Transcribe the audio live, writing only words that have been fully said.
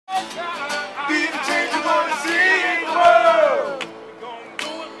Be the change you want to see in the world. We're gonna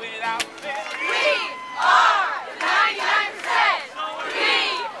do it without fail. We are 99%. We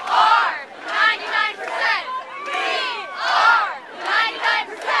are 99%. We are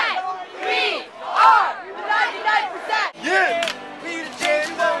 99%. We are 99%. Yeah. Be the change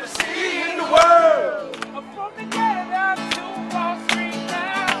you want to see in the world. From the ghetto to Wall Street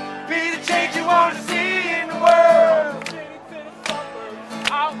now. Be the change you want to see in the world. City to the suburbs,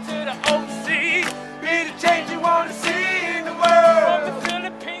 out to the OC. Be the change you want to see in the From world. the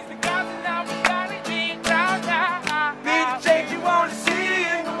Philippines to Gaza, now we got it being ground now. Be the change you want to see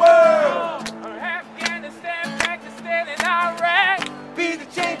in the world. Afghanistan, Pakistan, and Iraq. Be the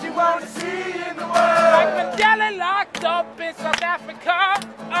change you want to see in the Like world. Mandela locked up in South Africa.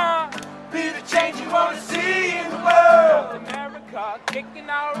 Be the change you want to see in the world. America kicking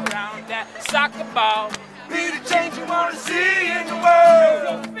out around that soccer ball. Be the change you want to see in the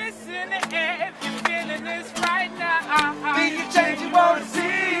world. So fists in the air if you're feeling this right now. Be the change you want to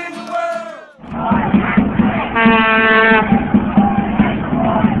see in the world.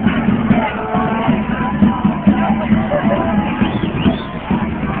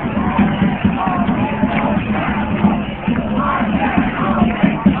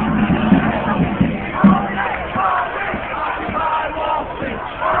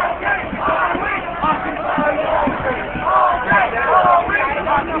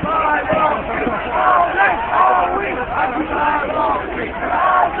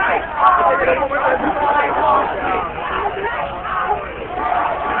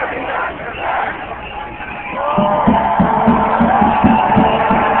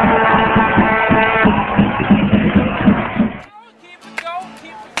 Keep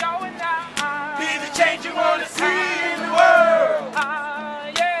it going now. Be the change you want to see in the world.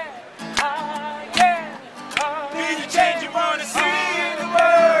 Be the change you want to see in the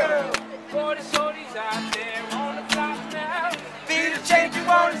world. For the shorties out there on the block now. Be the change you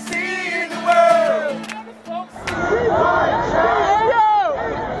want to see in the world. The folks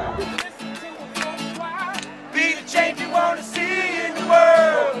listen to a folks wild. Be the change you want to see in the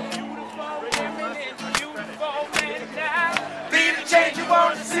world. Beautiful women and beautiful men now. Be the change you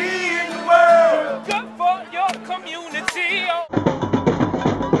want to see in the world. Good for your community.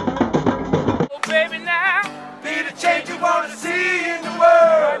 Oh baby now. Be the change you want to see in the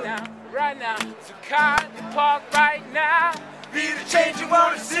world. Right now, so car the park right now. Be the change you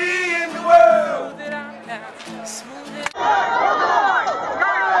want to see in the world. Smooth it out now, smooth it out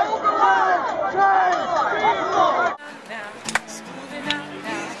now, smooth it out Be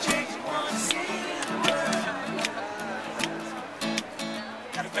now. the change you want to see in the world.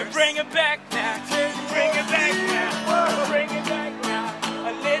 And bring it back now, bring it back now, bring it back now.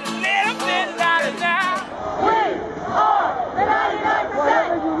 A little bit louder now. We are the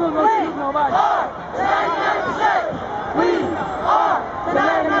 99%. We are the 99%. We are the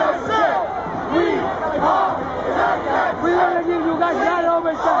 99%. We are the 99%. We're gonna give you guys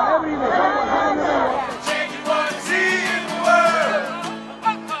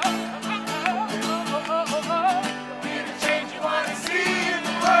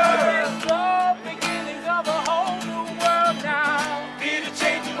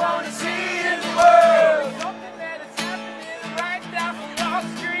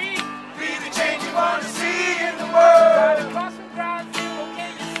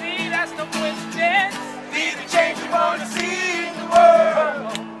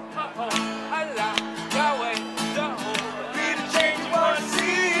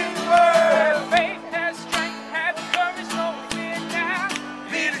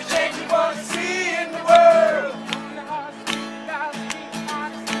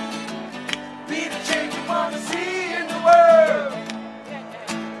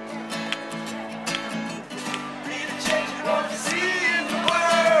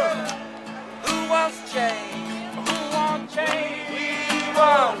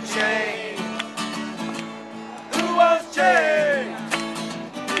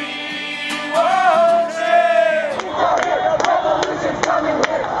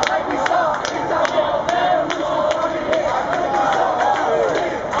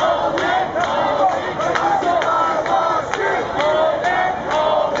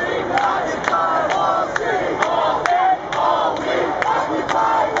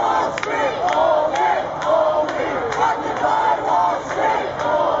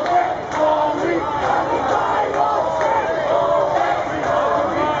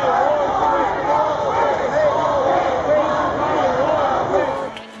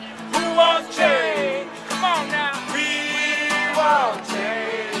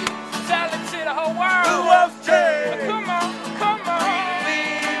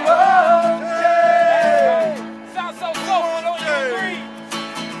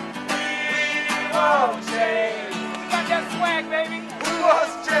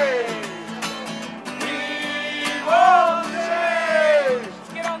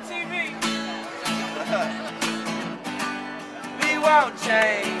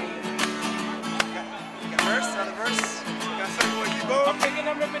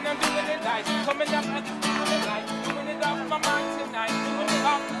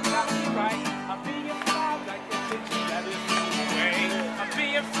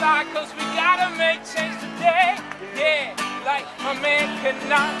side, cause we gotta make change today. Yeah, like my man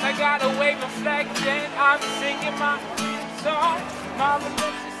cannot, I got a wave of flag, then I'm singing my song, my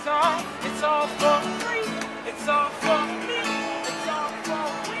religious song. It's all for free, it's all for me, it's all for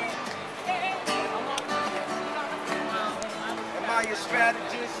we. Am I your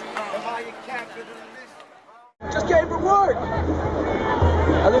strategist? Am I your capitalist? Just came from work.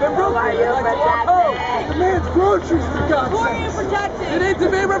 I live in Brooklyn. I like to walk home. The man's groceries, for God's sake. Who are you protecting? They need to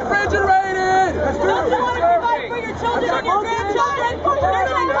be refrigerated. That's true. Don't you want to provide for your children and your grandchildren? You're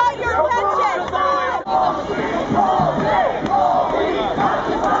going to cut your pension.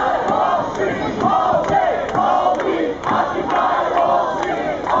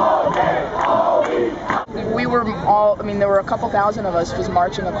 We were all, I mean, there were a couple thousand of us just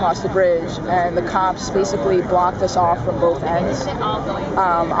marching across the bridge, and the cops basically blocked us off from both ends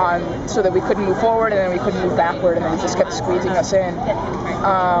so that we couldn't move forward, and then we couldn't move backward, and then just kept squeezing us in.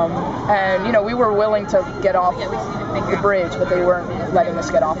 And, you know, we were willing to get off the bridge, but they weren't letting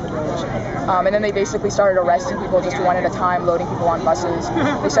us get off the bridge. And then they basically started arresting people just one at a time, loading people on buses.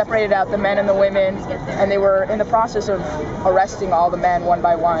 They separated out the men and the women, and they were in the process of arresting all the men one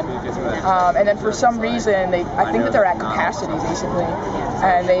by one. And then for some reason, I think that they're at capacity, basically,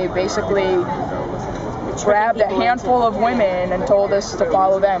 and they basically grabbed a handful of women and told us to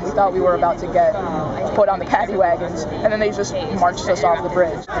follow them. We thought we were about to get put on the paddy wagons, and then they just marched us off the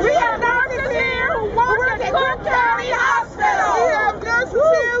bridge. We have nurses here who work at Cook County Hospital. We have nurses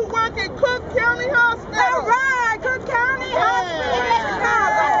here who work at Cook County Hospital. All right, Cook County Hospital in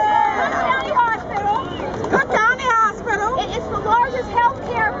Chicago. Cook County Hospital. Cook County Hospital. It's the largest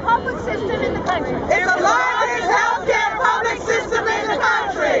healthcare public system in the country. It's the largest healthcare public system in the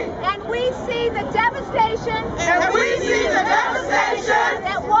country. And we see the devastation. And we see the devastation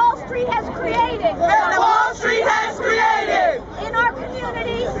that Wall Street has created. that Wall Street has created In our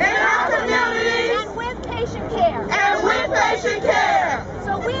communities. in our communities And with patient care. and with patient care.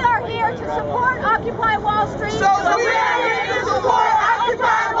 So we are here to support Occupy Wall Street. So we are here to support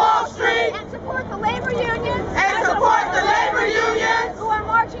Occupy Wall Street And support the labor unions. and support the labor unions Who are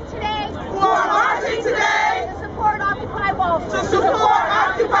marching today. who are marching today To support Occupy Wall to Street. support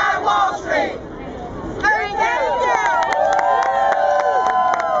Occupy Wall Street. Thank you.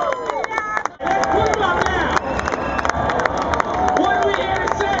 What about now? What are we here to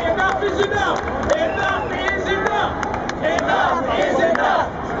say? Enough is enough. Enough is enough. Enough is enough.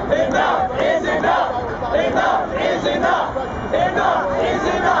 Enough is enough. Enough is enough. Enough is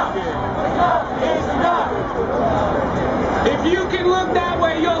enough. Enough is enough. If you can look that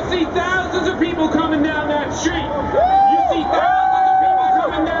way, you'll see thousands of people coming down that street. You see thousands of people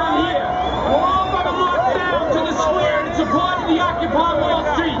coming down here. We're all going to march down to the square in support of the Occupy Wall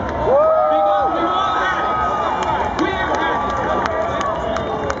Street. Because we're all at it. We're at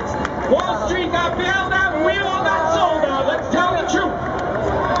it. Wall Street got bailed out and we all got sold out. Let's tell the truth.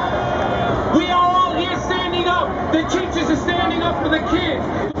 We are all here standing up. The teachers are standing up for the kids.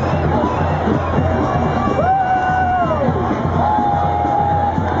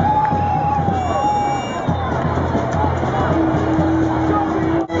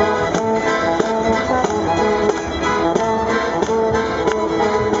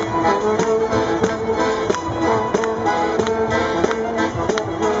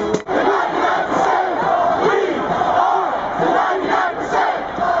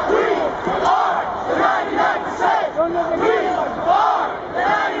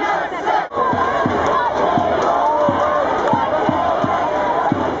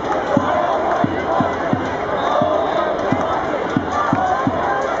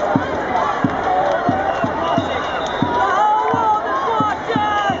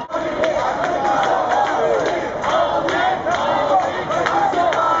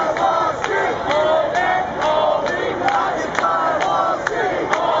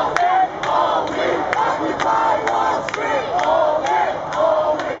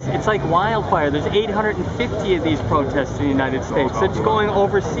 It's like wildfire. There's 850 of these protests in the United States. It's going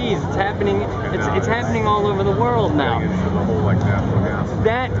overseas. It's happening. It's happening all over the world now.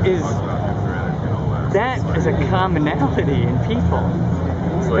 That is a commonality in people.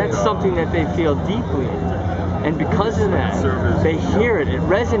 That's something that they feel deeply. And because of that, they hear it. It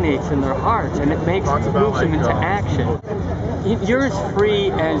resonates in their hearts, and it moves them into action. You're as free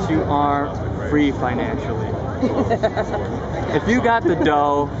as you are free financially. If you got the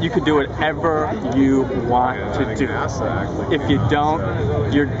dough, you could do whatever you want to do. If you don't,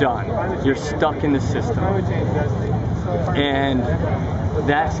 you're done. You're stuck in the system. And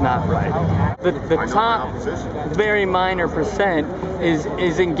That's not right. The top very minor percent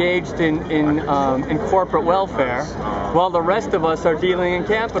is engaged in corporate welfare, while the rest of us are dealing in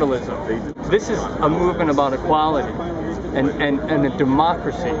capitalism. This is a movement about equality and a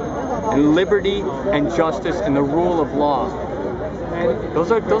democracy and liberty and justice and the rule of law. And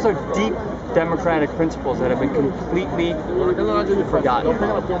those are deep democratic principles that have been completely forgotten.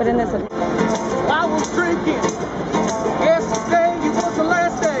 But in this, I was drinking. Yesterday it was the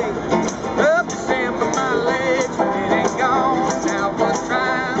last day of December. My legs, it ain't gone. Now was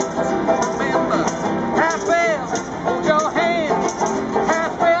trying to remember. Half fast, hold your hand.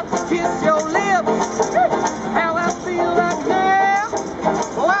 Half fast, kiss your lips. How I feel like now.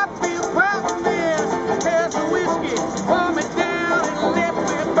 Well, I feel quite a mess. There's the whiskey, warm it down and left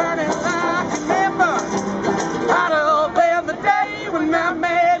me burning like an ember. I'd have been the day when I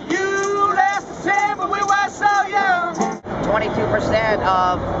met you last December. We were so young. 22%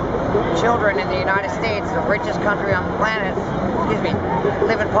 of children in the United States, the richest country on the planet,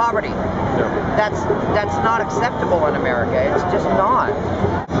 live in poverty. That's not acceptable in America. It's just not.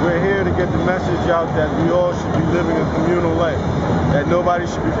 We're here to get the message out that we all should be living a communal life, that nobody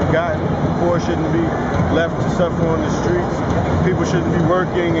should be forgotten, poor shouldn't be left to suffer on the streets, people shouldn't be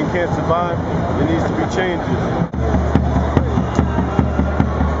working and can't survive. There needs to be changes.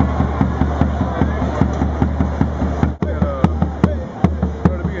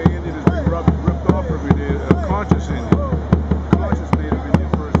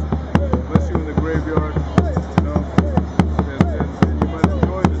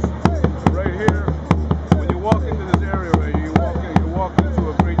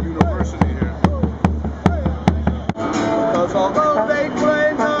 Although they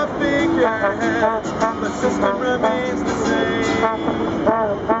claim the figure, the system remains the same.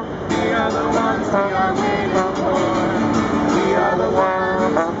 We are the ones we are waiting for. We are the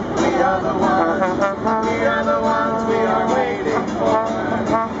ones, we are the ones, we are the ones we are waiting for.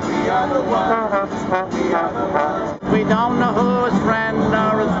 We are the ones, we are the ones. We don't know who is friend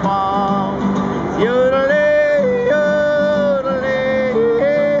or is foe. Yodeling, yodeling,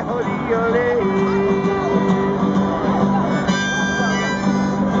 holy, yodeling.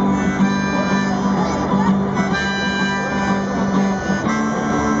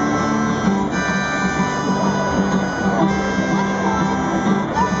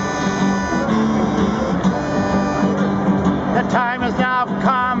 The time has now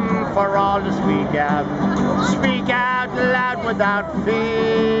come for all to speak out loud without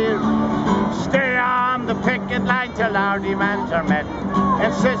fear. Stay on the picket line till our demands are met.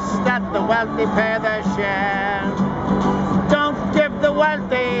 Insist that the wealthy pay their share. Don't give the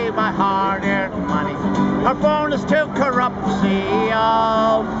wealthy my hard-earned money or bonus to corrupt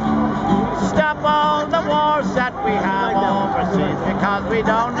CEOs. Stop all the wars that we have overseas because we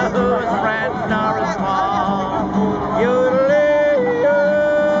don't know who is friend nor is foe.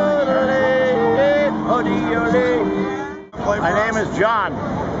 My name is John.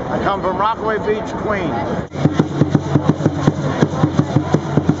 I come from Rockaway Beach, Queens.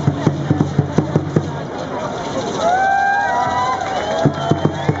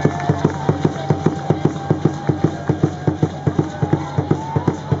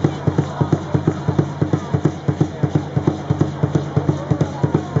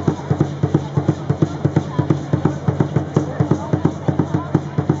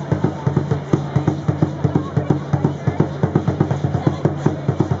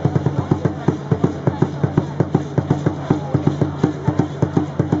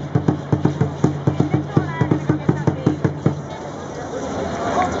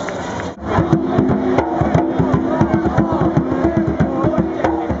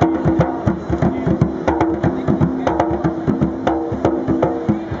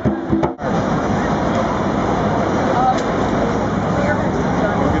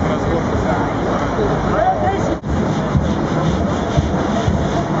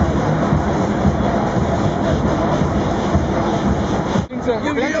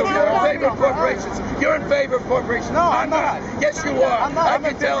 You're in favor of corporations. No, I'm not. Yes, you are. I'm not.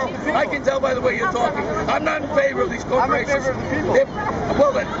 I can tell by the way you're talking. I'm not in favor of these corporations. I'm in favor of the people.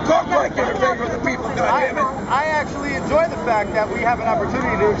 Well then, talk like you're in favor of the people. I actually enjoy the fact that we have an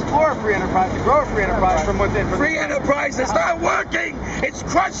opportunity to explore free enterprise, to grow free enterprise from within. Free enterprise is not working. It's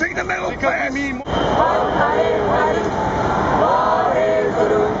crushing the middle class. We mean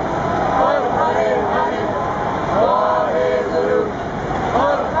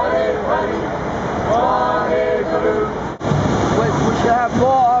We should have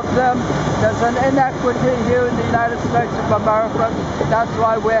more of them. There's an inequity here in the United States of America. That's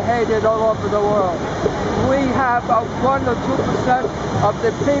why we're hated all over the world. We have 1 or 2% of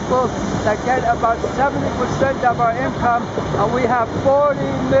the people that get about 70% of our income, and we have 40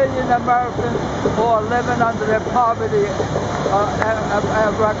 million Americans who are living under the poverty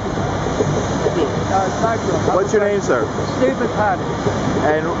record. Thank you. What's your name, sir? Stephen Patty.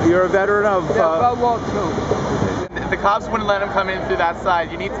 And you're a veteran of... World War II. The cops wouldn't let him come in through that side.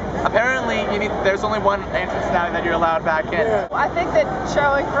 There's only one entrance now that you're allowed back in. I think that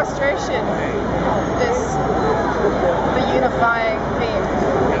showing frustration is the unifying theme.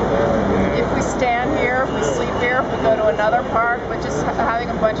 If we stand here, if we sleep here, if we go to another park, but just having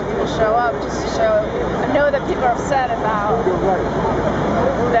a bunch of people show up, just to show, I know that people are upset about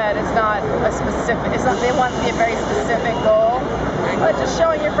that it's not a specific, they want to be a very specific goal, but just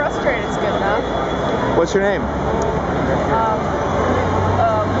showing you're frustrated is good enough. What's your name?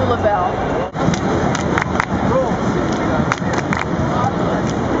 Lula Bell.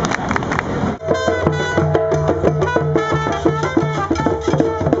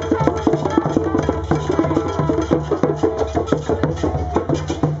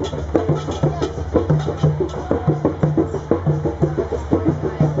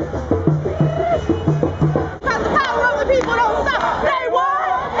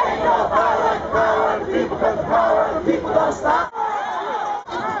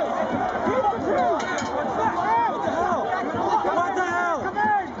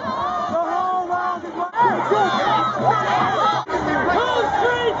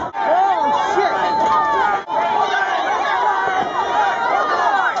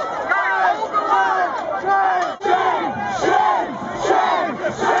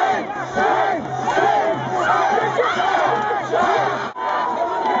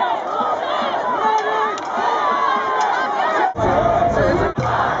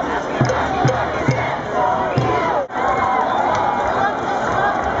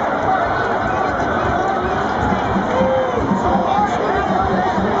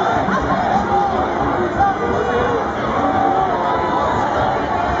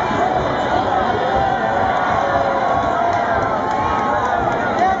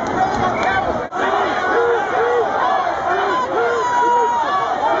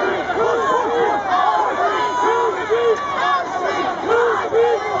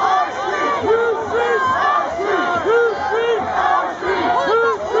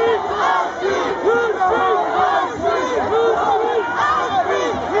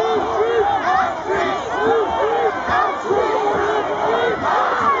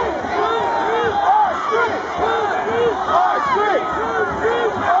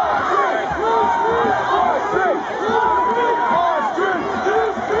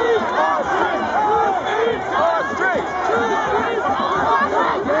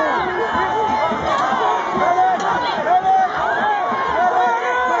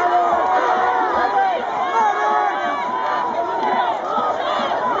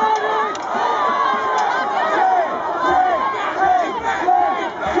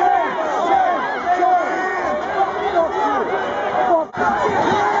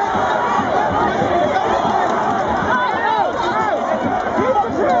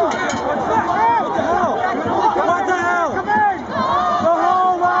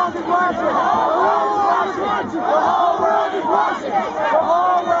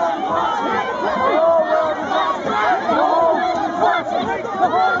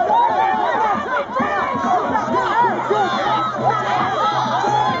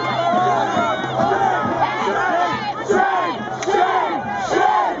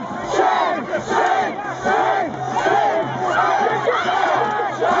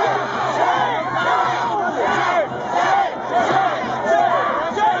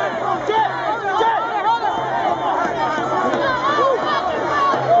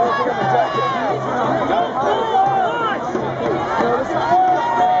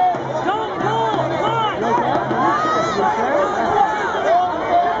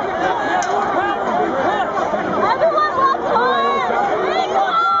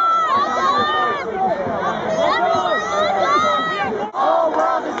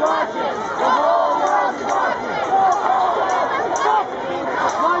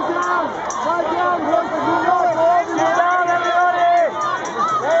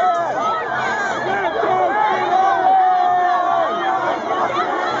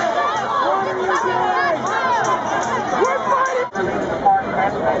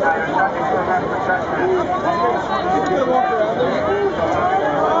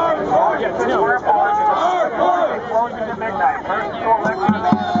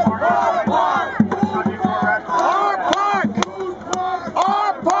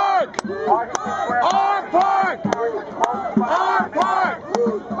 Our park! Our park! Our park!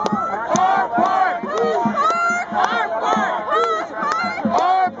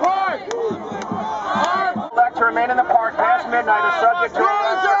 Our park! Elect to remain in the park past midnight is subject to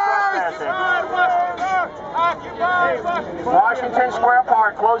arrest for trespassing. Washington Square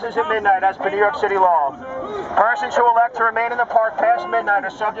Park closes at midnight as per New York City law. Persons who elect to remain in the park past midnight are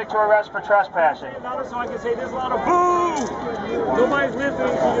subject to arrest for trespassing. So I can say there's a lot of boo! Nobody's listening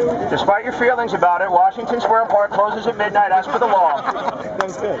to you. Despite your feelings about it, Washington Square Park closes at midnight as per the law.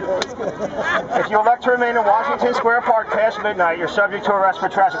 If you elect to remain in Washington Square Park past midnight, you're subject to arrest for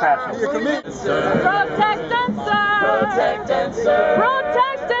trespassing. Protect and serve. Protect and serve.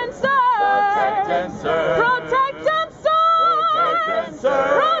 Protect and serve. Protect and serve. Protect and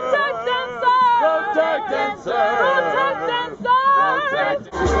serve. Protect and serve. Protect and serve.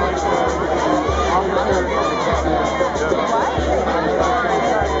 Protect and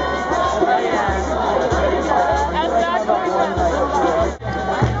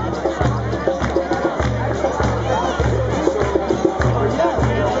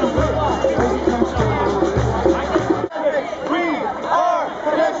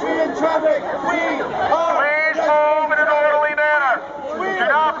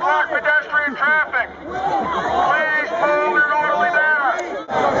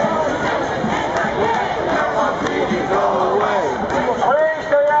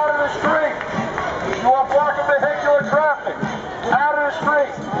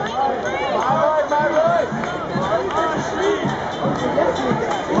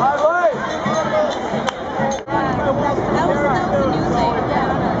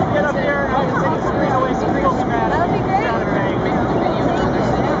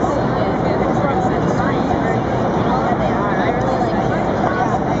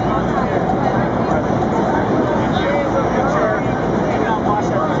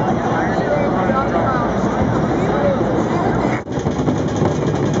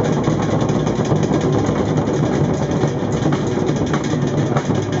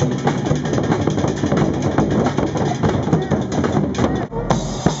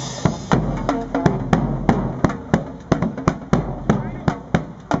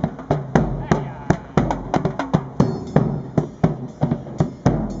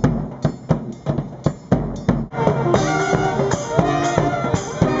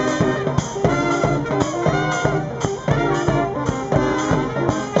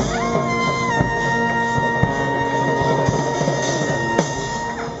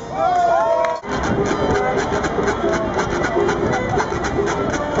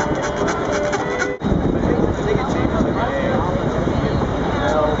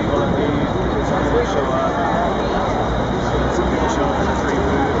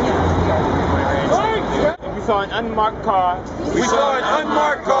We saw an unmarked car. We saw an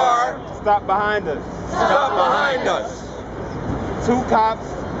unmarked car Stop behind us. stop behind us. Two cops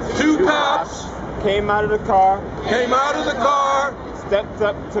Two cops came out of the car, came out of the car, stepped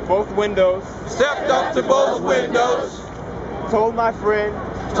up to both windows, stepped up to both windows, told my friend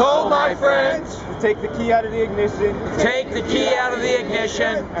told my friends to take the key out of the ignition take the key out of the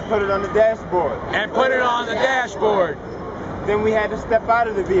ignition and put it on the dashboard. and put it on the dashboard. Then we had to step out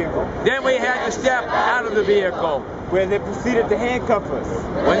of the vehicle, Then we had to step out of the vehicle. where they proceeded to handcuff us.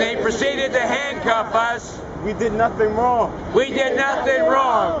 When they proceeded to handcuff us, We did nothing wrong. we did nothing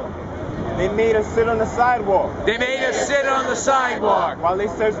wrong. They made us sit on the sidewalk They made us sit on the sidewalk while they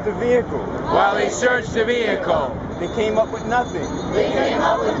searched the vehicle. while they searched the vehicle. They came up with nothing.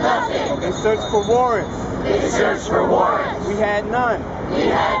 They searched for warrants. They searched for warrants. We had none.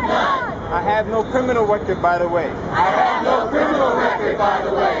 I have no criminal record, by the way.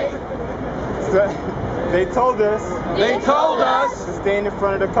 So, they told us They told us to stand in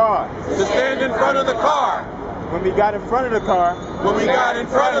front of the car. to stand in front of the car. When we got in front of the car, When we got in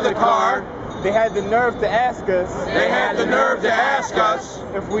front of the car, they had the nerve to ask us they had the nerve to ask us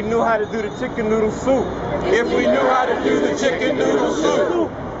if we knew how to do the chicken noodle soup. if we knew how to do the chicken noodle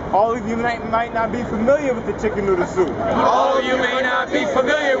soup. All of you might not be familiar with the chicken noodle soup. All of you may not be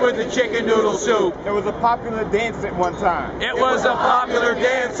familiar with the chicken noodle soup. It was a popular dance at one time. It was a popular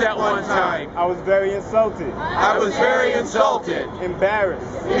dance at one time. I was very insulted, I was very insulted,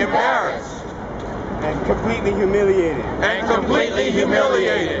 embarrassed, embarrassed, and completely humiliated. and completely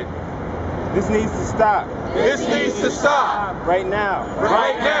humiliated. This needs to stop This needs to stop right now.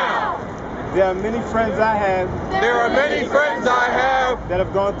 right now. There are many friends I have There are many friends I have that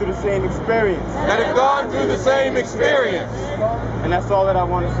have gone through the same experience, that have gone through the same experience. and that's all that I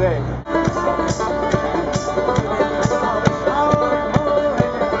want to say.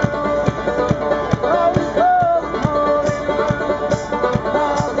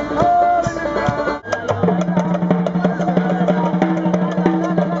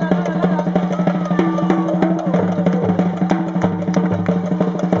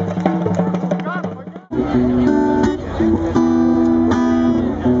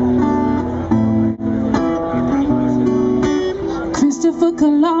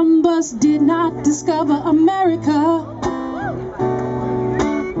 Columbus did not discover America.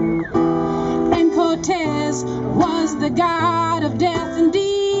 And Cortez was the god of death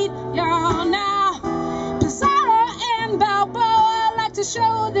indeed. Y'all now, Pizarro and Balboa like to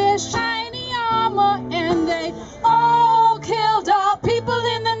show their shiny armor, and they all killed all people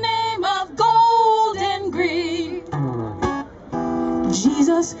in the name of gold and greed.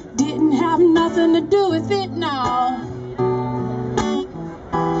 Jesus didn't have nothing to do with it now.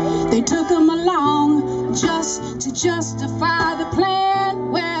 They took him along just to justify the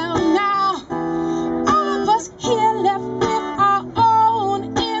plan. Well, now, all of us here left with our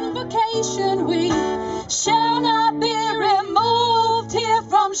own invocation. We shall not be removed here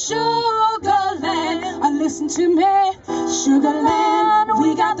from Sugarland. Listen to me, Sugarland,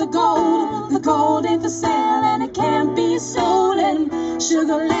 we got the gold ain't for sale, and it can't be stolen.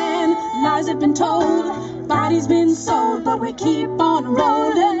 Sugarland, lies have been told, bodies been sold, but we keep on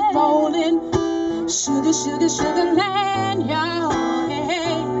rolling, rolling. Sugar, sugar, Sugarland, y'all,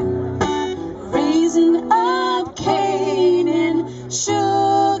 hey. Raising up Cain in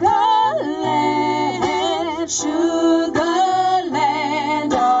Sugarland, Sugarland,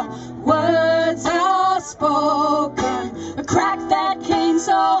 our words are spoken, crack that cane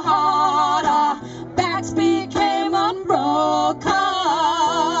so hard, our backs became unbroken.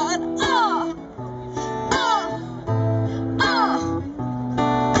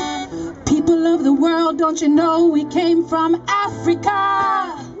 People of the world, don't you know we came from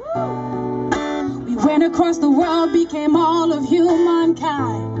Africa? We went across the world, became all of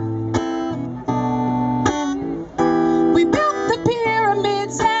humankind. We built the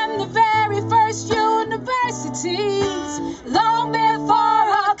pyramids and the very first universities, long before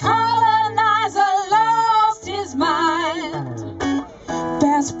a colonizer lost his mind.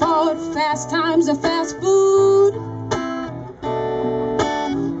 Fast forward, fast times are fast food.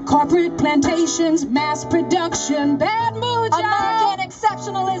 Corporate plantations, mass production, bad mood, American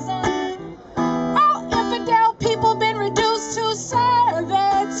exceptionalism. All infidel people been reduced to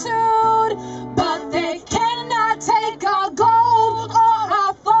servitude, but they cannot take our gold or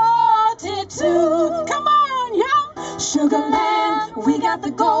our fortitude. Come on, y'all. Sugarland, we got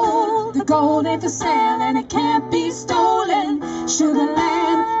the gold ain't for sale, and it can't be stolen.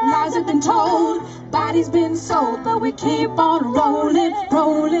 Sugarland, lies have been told, bodies been sold, but we keep on rolling,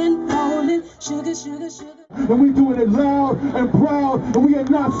 rolling, rolling. Sugar, sugar, sugar. And we doing it loud and proud, and we are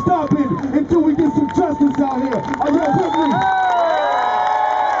not stopping until we get some justice out here. Are y'all with me?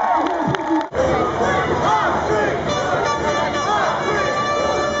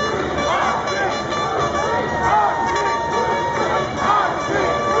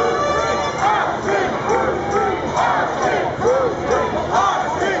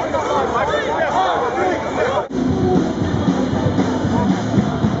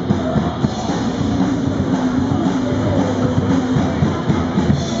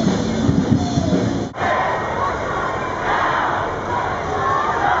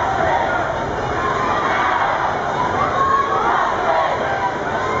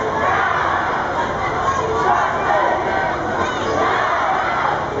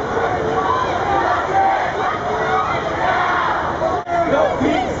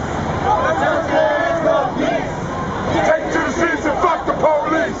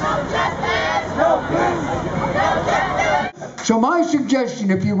 So my suggestion,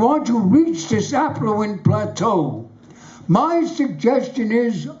 if you want to reach this affluent plateau, my suggestion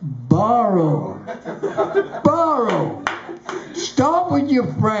is borrow. Borrow. Start with your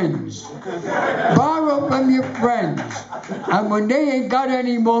friends. Borrow from your friends. And when they ain't got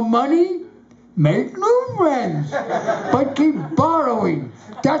any more money, make new friends. But keep borrowing.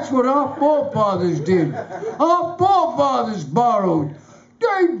 That's what our forefathers did. Our forefathers borrowed.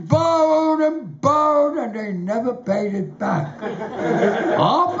 They borrowed and they never paid it back.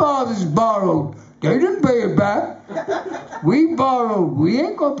 Our fathers borrowed. They didn't pay it back. We borrowed. We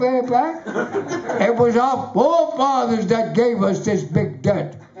ain't gonna pay it back. It was our forefathers that gave us this big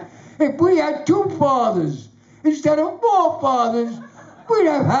debt. If we had two fathers instead of four fathers, we'd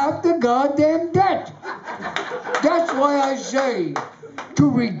have half the goddamn debt. That's why I say, to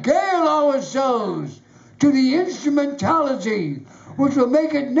regale ourselves to the instrumentality which will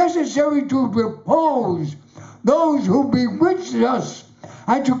make it necessary to depose those who bewitched us,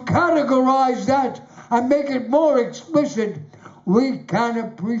 and to categorize that and make it more explicit, we can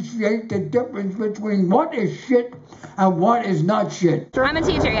appreciate the difference between what is shit and what is not shit. I'm a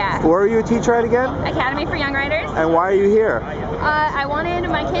teacher, yeah. Where are you a teacher at again? Academy for Young Writers. And why are you here? I wanted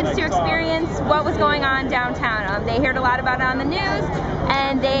my kids to experience what was going on downtown. They heard a lot about it on the news,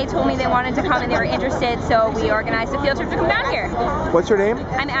 and and they told me they wanted to come and they were interested, so we organized a field trip to come down here. What's your name?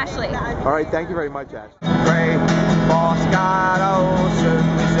 I'm Ashley. All right, thank you very much, Ash. Pray for Scott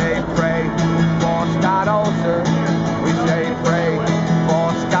Olsen. We say pray for Scott Olsen. We say pray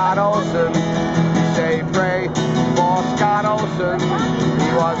for Scott Olsen. We say pray for Scott Olsen.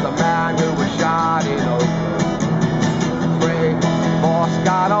 He was the man who was shot in Oakland. Pray for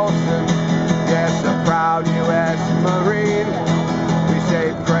Scott Olsen. Yes, a proud U.S. Marine. We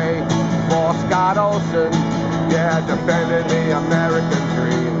say pray for Scott Olsen. Yeah, defending the American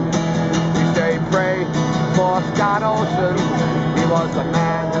dream. We say pray for Scott Olsen. He was the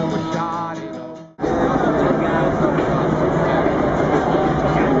man who was shot in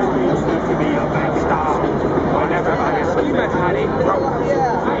To be a big star. When everybody screaming, honey.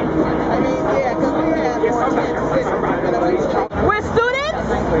 We're students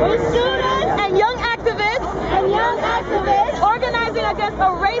and young activists organizing against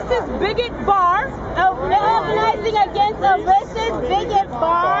a racist bigot bar. We're organizing against a racist bigot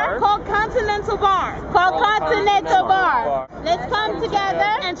bar Called Continental Bar. Let's come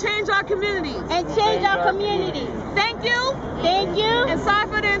together And change our communities. Thank you. And sorry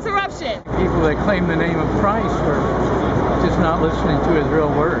for the interruption. People that claim the name of Christ are just not listening to his real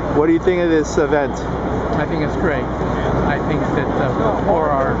word. What do you think of this event? I think it's great. I think that the poor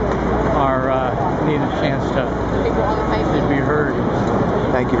are need a chance to be heard.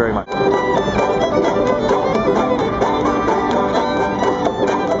 Thank you very much.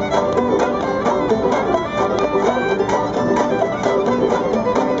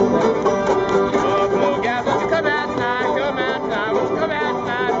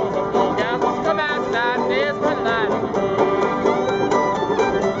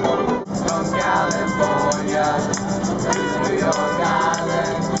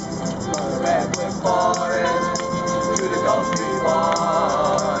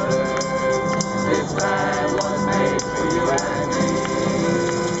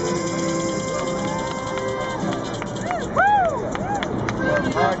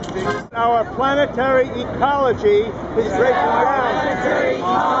 Our planetary ecology is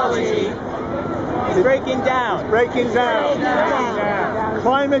breaking down. Breaking down.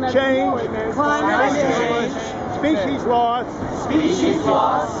 Climate change. Species loss.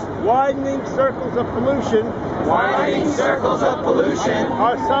 Widening circles of pollution.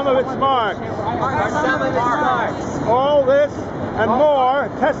 Are some of its marks. All this and more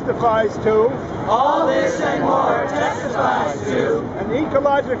testifies to an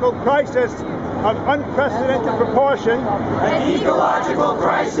ecological crisis of unprecedented proportion.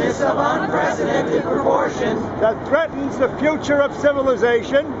 That threatens the future of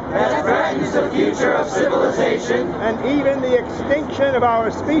civilization. And even the extinction of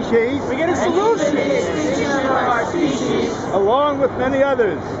our species. We're getting solutions. Along with many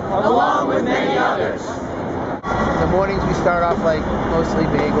others. In the mornings we start off like mostly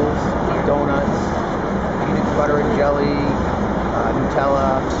bagels, donuts, peanut butter and jelly,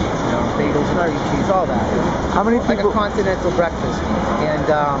 Nutella, bagels, cream cheese, all that. How many people? Like a continental breakfast. And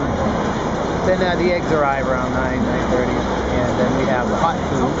then the eggs arrive around 9:30, and then we have the hot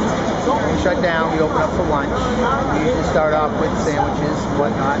food. We shut down, we open up for lunch. We usually start off with sandwiches and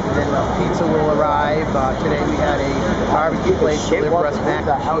whatnot, and then pizza will arrive. Today we had a barbecue place deliver us mac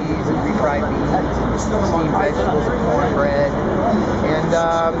and cheese and refried beans and steamed vegetables and cornbread. And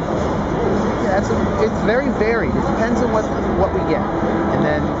it's very varied. It depends on what we get. And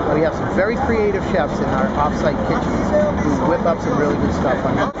then we have some very creative chefs in our off-site kitchens who whip up some really good stuff.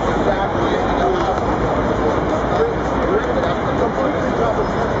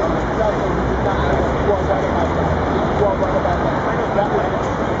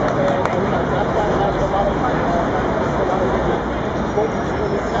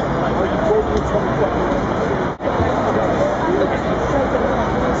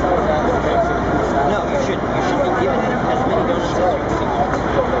 No, you shouldn't. You should be given as many donuts as you can.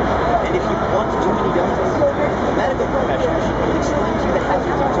 And if you want too many donuts, the medical professional should explain to you the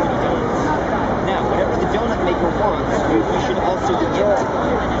hazards of too many donuts. Now, whatever the donut maker wants, we should also be given.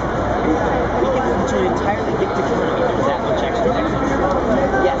 We can move to an entirely gifted economy if there's that much extra.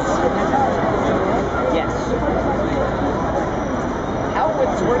 Yes. Yes. How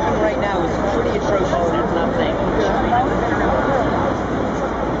it's working right now is pretty atrocious. That's not saying much.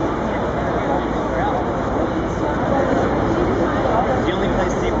 The only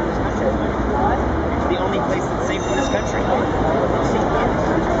place safe in this country. It's the only place that's safe in this country.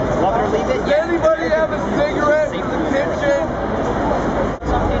 Love it or leave it. Does anybody have a cigarette in the kitchen?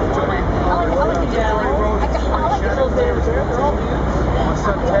 My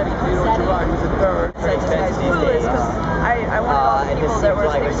son Teddy, he's a third. I want all the people that that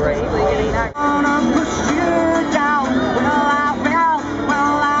we're exclusively getting that.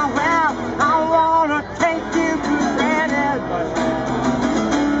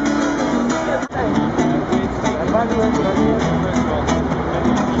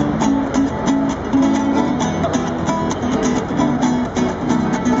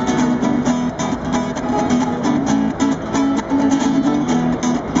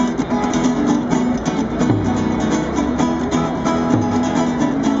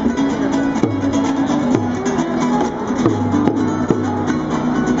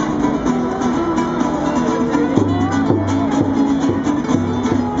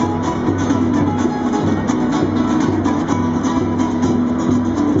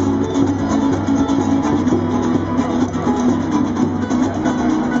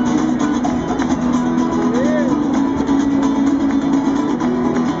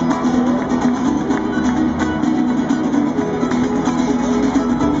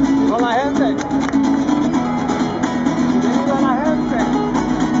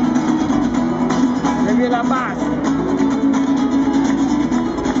 La paz.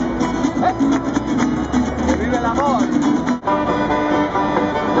 Que vive el amor.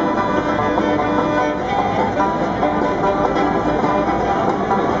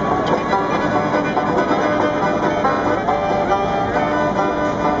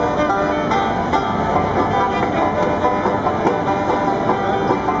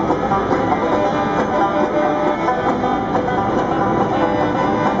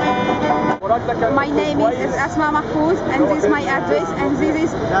 My name is Asma Mahfouz, and this is my address, and this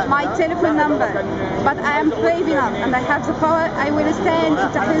is my telephone number. But I am brave enough, and I have the power. I will stand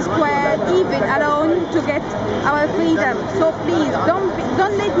at Tahrir Square, even alone, to get our freedom. So please,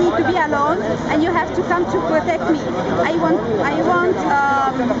 don't let me to be alone, and you have to come to protect me. I won't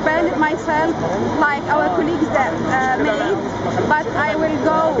burn myself like our colleagues that made, but I will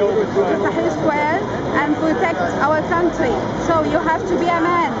go to Tahrir Square and protect our country. So you have to be a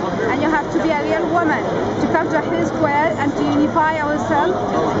man, and you have to be a real woman to come to Tahrir Square and to unify ourselves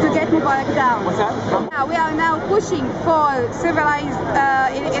to get Mubarak down. What's that? We are now pushing for civilized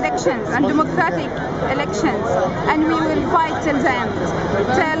elections and democratic elections, and we will fight till the end,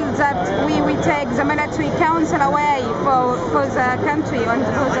 till that we will take the military council away for the country and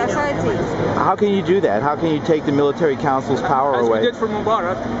for the authorities. How can you do that? How can you take the military council's power away? As we did for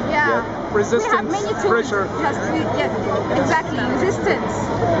Mubarak. Yeah. Resistance, we have many tools. pressure. Yeah, exactly, resistance.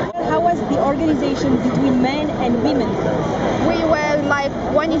 How was the organization between men and women? We were like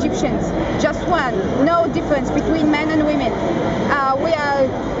one Egyptians, just one. No difference between men and women. We are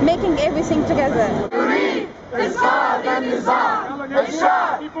making everything together. إسقاط النظام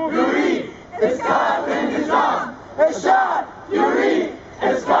الشعب يريد إسقاط النظام الشعب يريد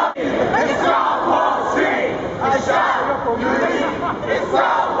إسقاط Wall Street الشعب يريد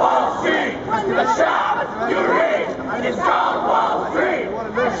إسقاط Wall Street الشعب يريد إسقاط Wall Street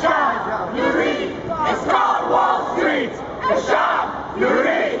الشعب يريد إسقاط Wall Street الشعب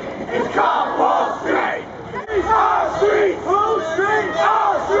يريد إسقاط Wall Street Our street! Wall Street!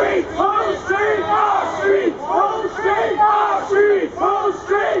 Our street! Wall Street! Our street! Wall Street! Our street! Wall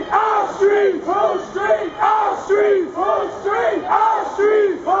Street! Our street! Wall Street! Our street! Wall Street! Our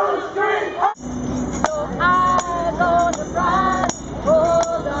street! Wall Street! So eyes on the prize,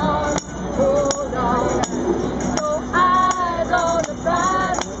 hold on, hold on. So eyes on the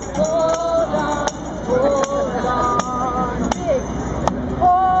prize, hold on, hold on. Big,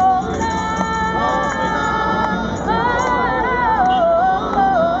 hold on.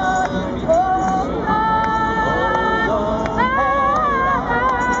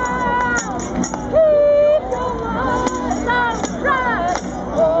 Keep your eyes on the prize.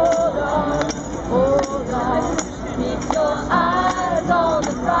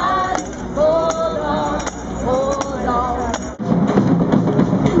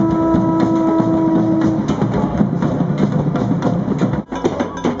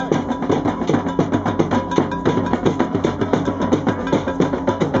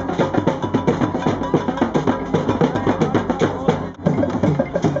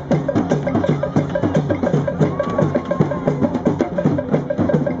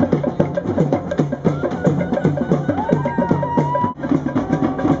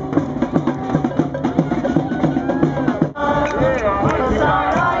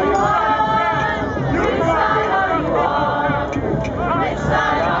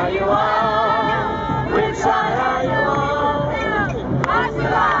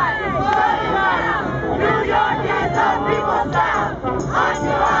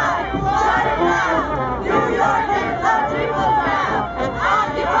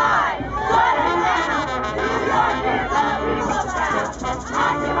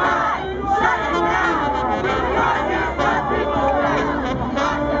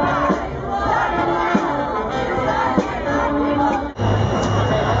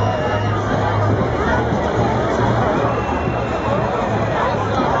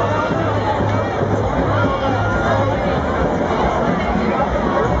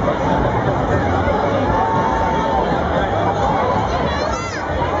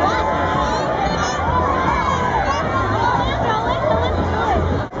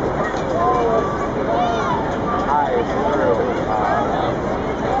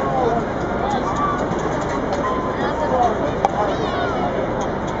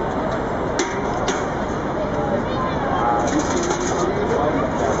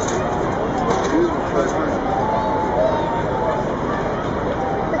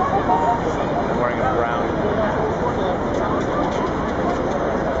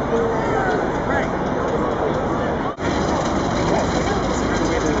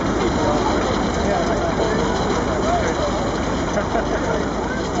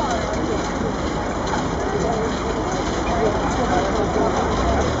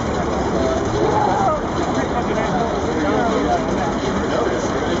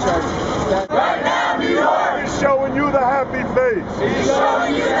 It's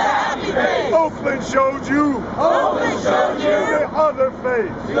showing you the happy face. Oakland showed you. Oakland showed you the other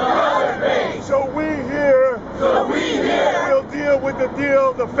face. The other face. So we here. So we here. We'll deal with the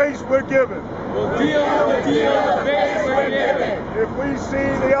deal, the face we're given. We'll deal with the deal, the face we're given. If we see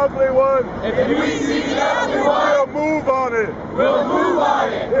the ugly one. If we see the ugly one. We'll move on it. We'll move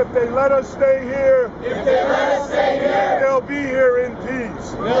on it. If they let us stay here. If they let us stay here. They'll be here in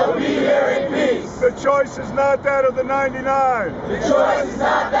peace. They'll be here in peace. The choice is not that of the 99. The choice is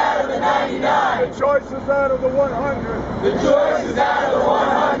not that of the 99. The choice is that of the 100. The choice is that of the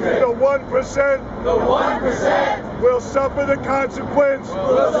 100. The 1%. The 1% will suffer the consequence.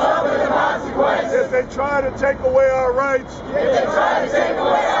 Will suffer the consequence. If they try to take away our rights. If they try to take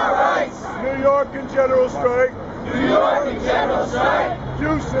away our rights. New York in general strike. New York in general strike.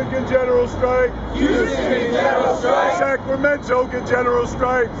 Houston in general strike. Houston in general strike. Sacramento in general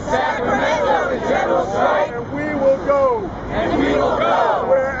strike. Sacramento in general strike. And we will go. And we will go.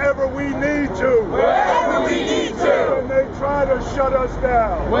 Wherever we need to. Wherever we need to. When they try to shut us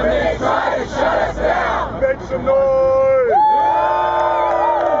down. When they try to shut us down. Make some noise.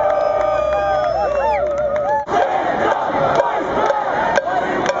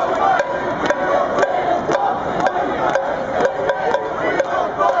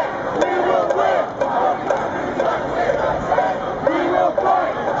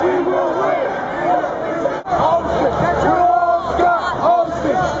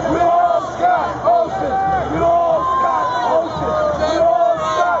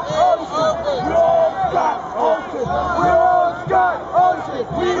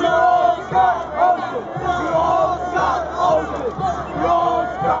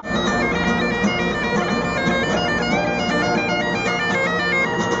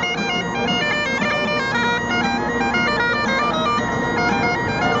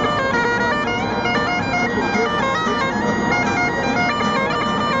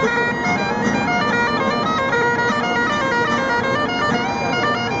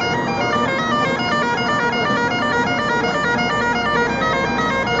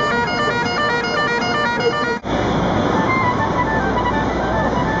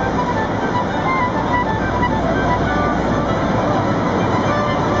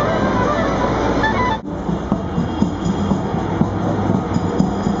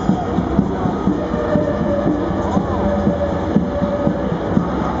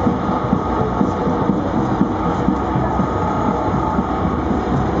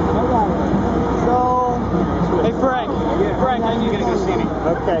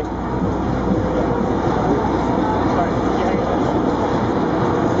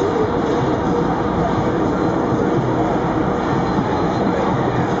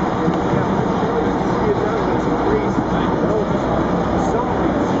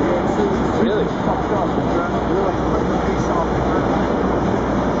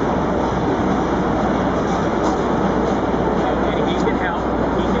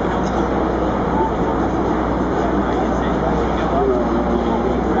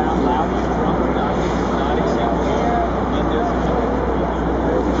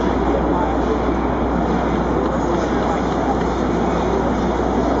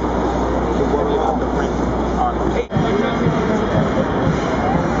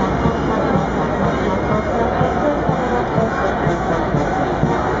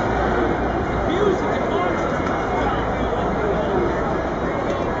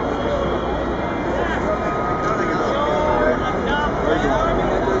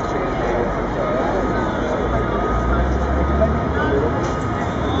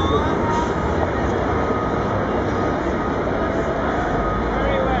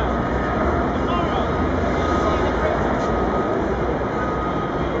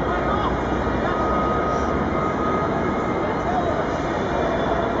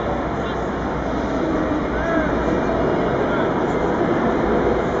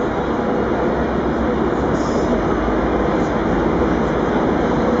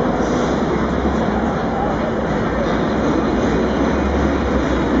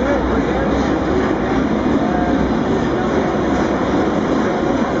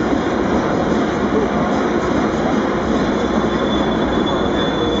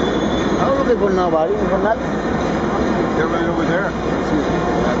 for nobody, for nothing. They're right over there.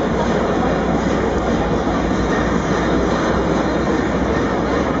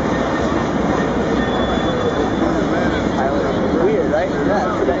 Weird, right?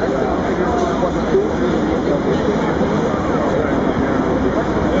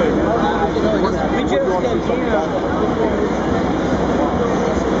 We just get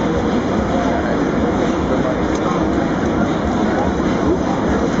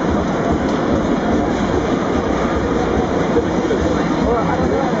here.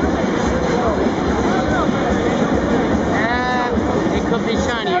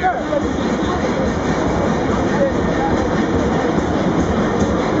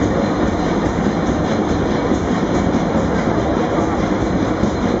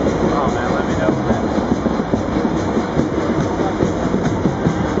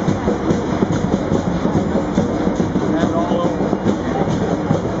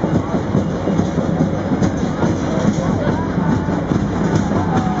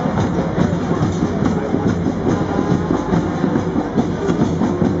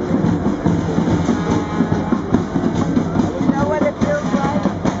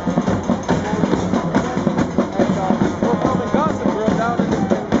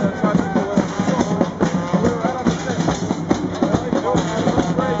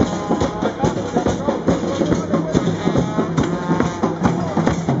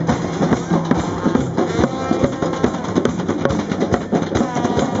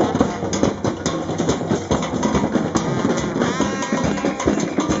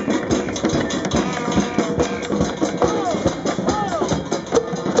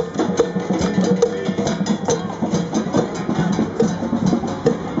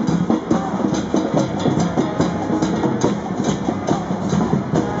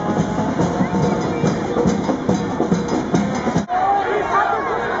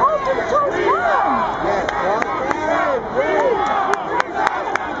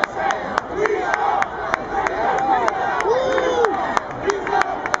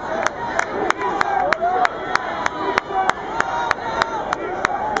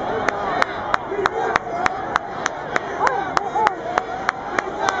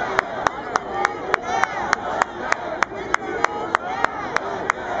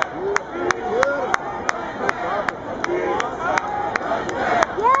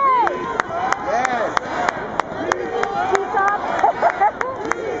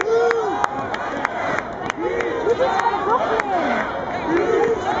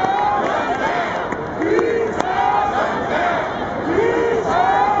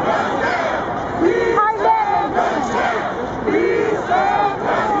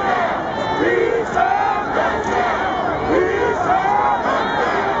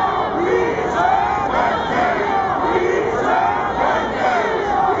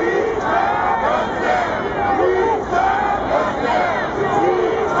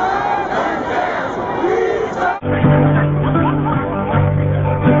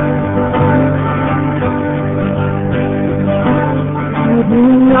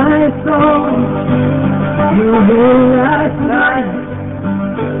 I saw you here last night,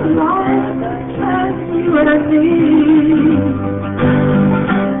 alone as you and me.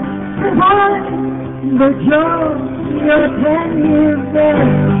 And but you're 10 years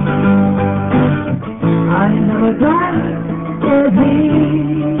dead. I never thought as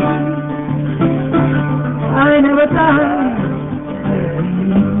he. I never thought as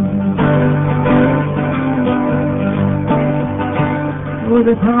he. With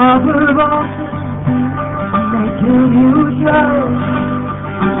the top of all, they kill you so,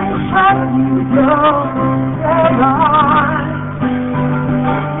 they shut you so, they're gone.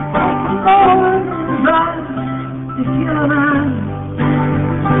 Lord, run to kill a man.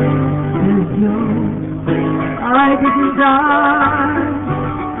 There's no, I didn't die.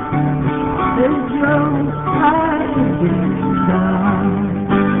 There's no, I didn't die.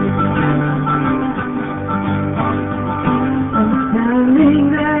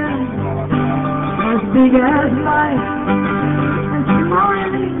 Standing there, as big as life, and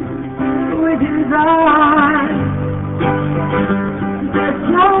smiling with his eyes. That's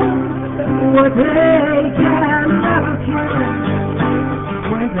not what they can never kill.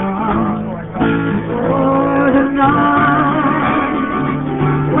 We're gone for the night.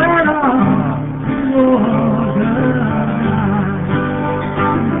 We're gone for the night.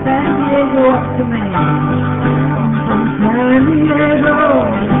 San Diego up to me. San Diego,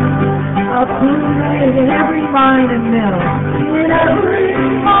 up to every mine and mill, in every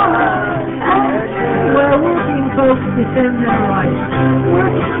mine, where working folks defend their rights,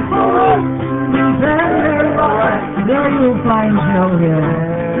 working folks defend their rights. There you'll find Joe Hill.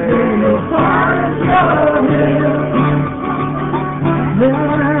 There you'll find Joe Hill.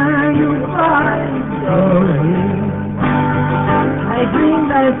 There you'll find Joe Hill. I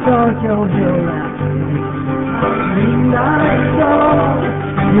dreamed I saw Joe Hill last night. I saw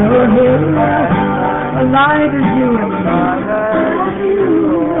your hill alive as you and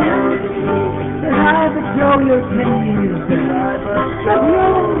and I could show you're 10 years dead.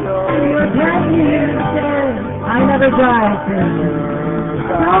 But you're 10 years dead. I never died 10 years.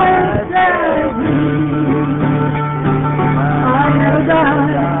 So instead, I never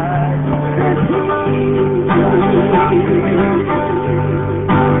died 15.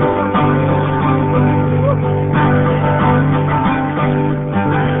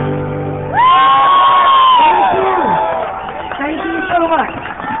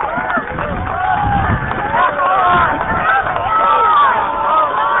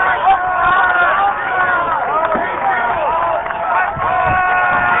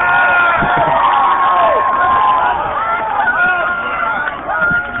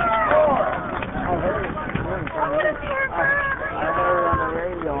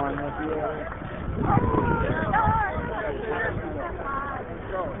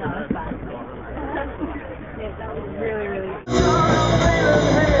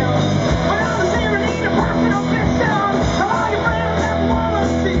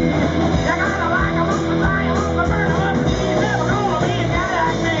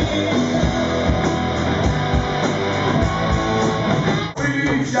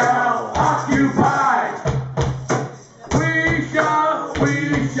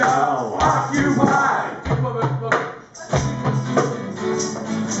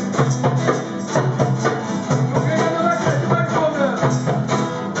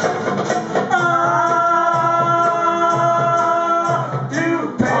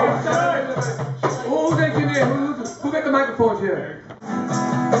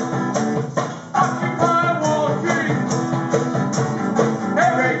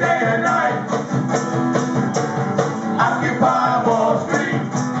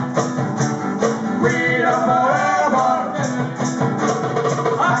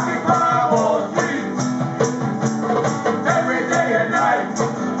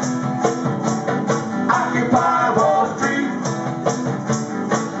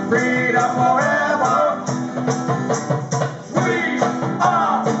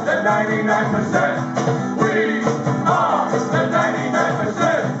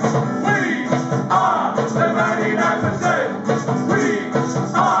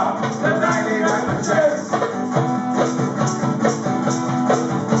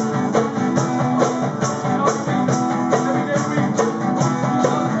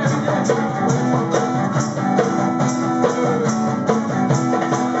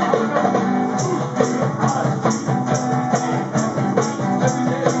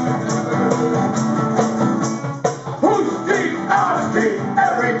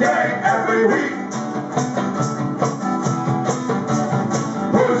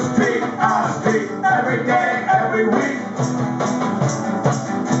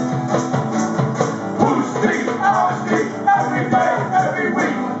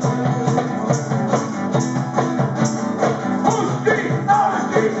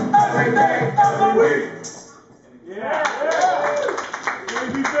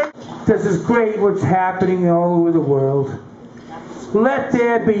 This is great what's happening all over the world. Let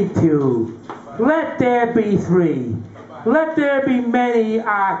there be 2. Let there be 3. Let there be many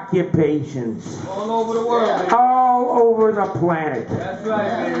occupations. All over the world. All over the planet. That's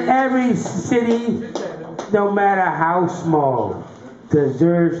right. Every city, no matter how small,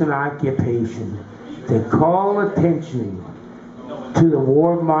 deserves an occupation to call attention to the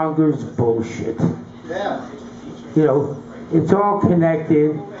warmongers' bullshit. Yeah. You know, it's all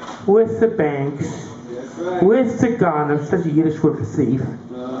connected with the banks, with the Ghanem, such a Yiddish word for thief.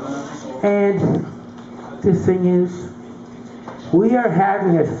 And the thing is, we are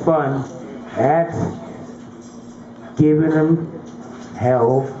having it fun at giving them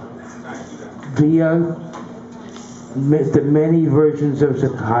hell via the many versions of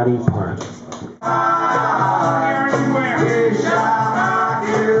Zuccotti Park.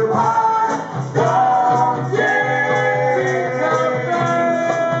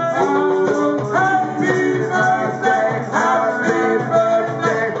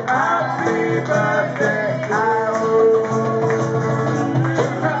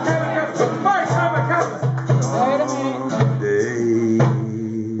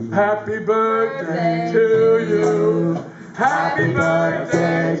 Happy birthday to you. Happy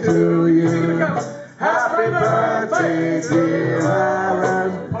birthday to you. Happy birthday, dear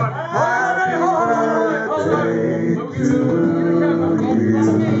Alan. Happy birthday to you.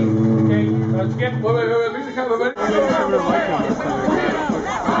 Okay, let's get. Wait.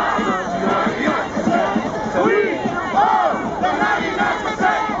 We are the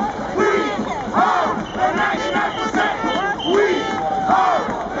 99%. We are the 99%. We are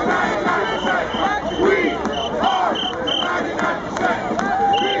the 99%. We are the 99%.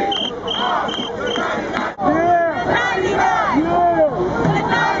 We are the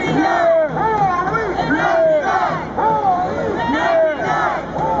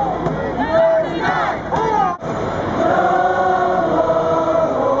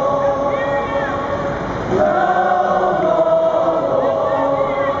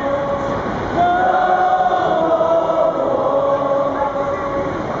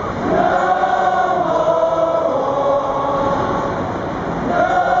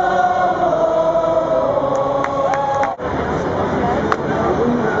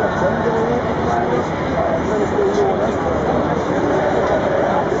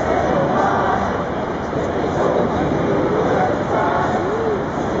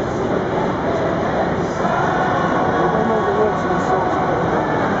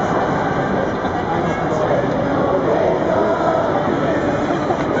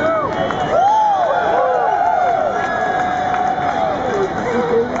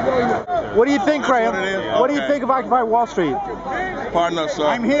What do you think, Graham? What do you think of Occupy Wall Street? Pardon us, sir.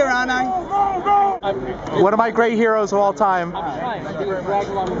 I'm here, aren't I? One of my great heroes of all time.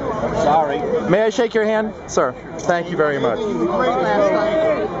 Sorry. May I shake your hand? Sir, thank you very much.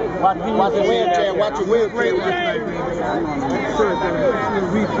 Watch your wheelchair. Watch your wheelchair.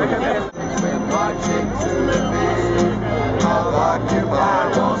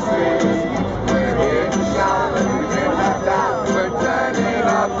 Occupy Wall Street. We're here to shout and we're left out. We're turning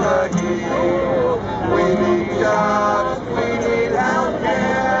up the heat. We need jobs. We need health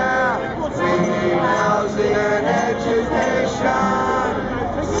care. We need housing and education.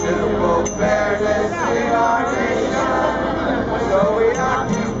 Simple fairness in our nation. So we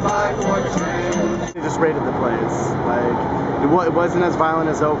occupy for change. They just raided the place. Like it wasn't as violent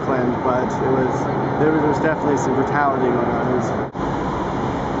as Oakland, but there was definitely some brutality going on.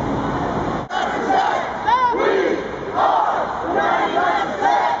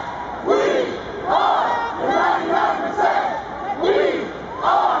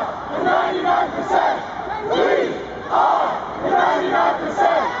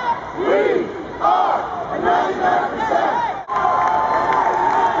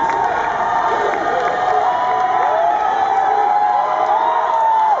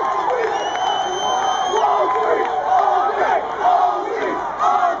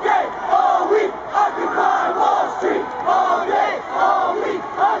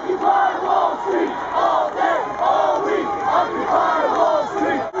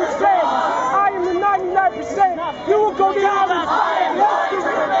 You will go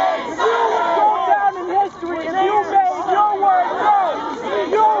down in history if you made your word known.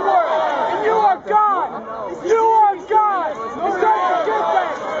 Your word. And you are God. You are God. And don't forget that.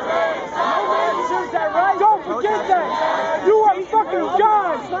 Don't forget that. You are fucking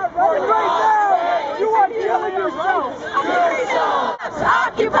God. And right now, you are killing yourself.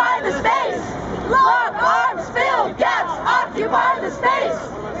 Occupy the space. Lock arms, fill gaps. Occupy the space.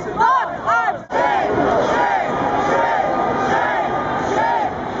 Lock arms.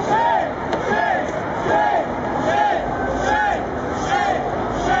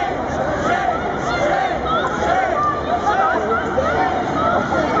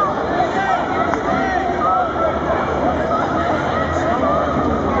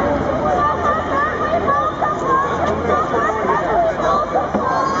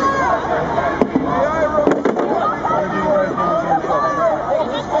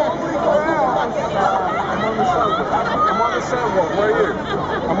 here.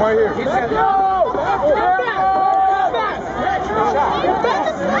 I'm right here. Get back! What are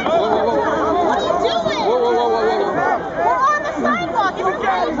you doing? Whoa. We're on the sidewalk.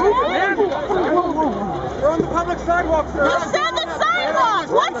 We're on the public sidewalk, sir. You said the sidewalk.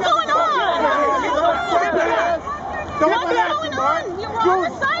 What's going on? What's going on? You're on the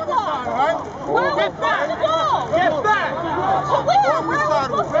sidewalk. Where are we supposed to go? Get back! To where? Where are we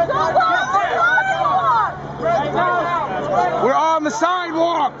supposed to go? We're on the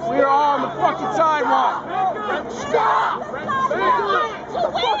sidewalk. We're on the sidewalk! We're on the fucking sidewalk! Stop! To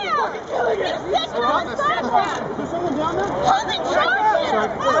where? You said you're on the sidewalk. Who's in charge here?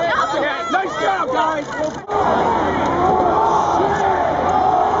 Yeah, nice job, guys!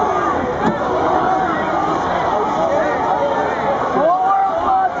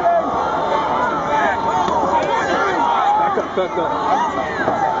 Back up.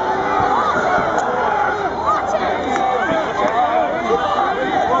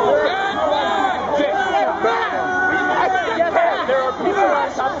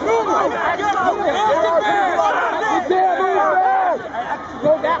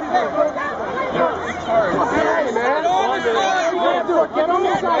 Get on the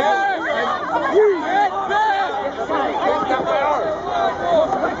side.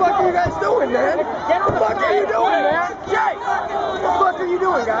 What the fuck are you guys doing, man? What the fuck are you doing, man? Jay! What the fuck are you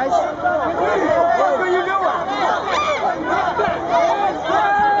doing, guys? What the fuck are you doing?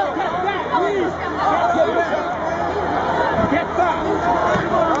 Get back!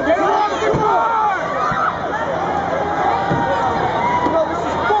 Get off the car! No, this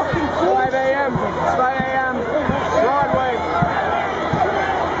is fucking cool. 5 a.m. It's 5 a.m. Broadway.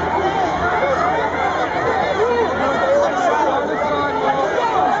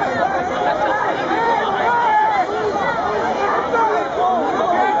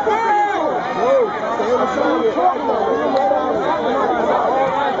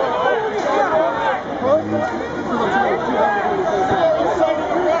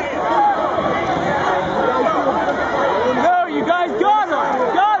 No, you guys got him!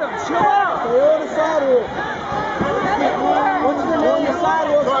 Got him! Chill out! We're on the sidewalk. What's your name?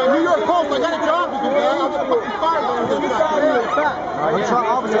 Sorry, New York Post, I got a job to do, man. I'm gonna fucking fire them.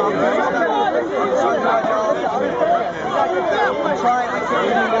 I'm trying. I can't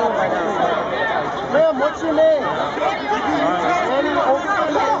even move right now. Ma'am, what's your name? Annie, over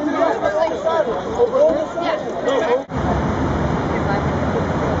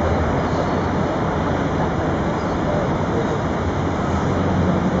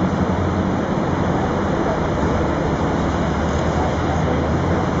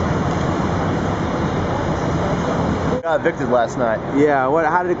Got evicted last night. Yeah,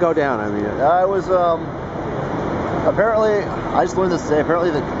 how did it go down? I mean, I was apparently, I just learned this today.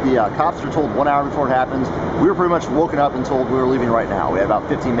 Apparently, the cops were told 1 hour before it happened. We were pretty much woken up and told we were leaving right now. We had about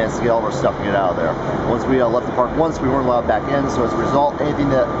 15 minutes to get all of our stuff and get out of there. Once we left the park once, we weren't allowed back in. So as a result,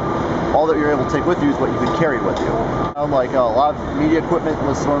 all that you're able to take with you is what you can carry with you. Like a lot of media equipment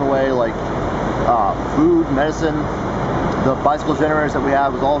was thrown away, like food, medicine, the bicycle generators that we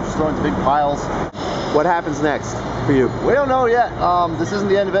have was all just thrown into big piles. what happens next for you? We don't know yet. This isn't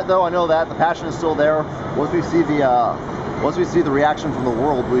the end of it, though. I know that the passion is still there. Once we see the reaction from the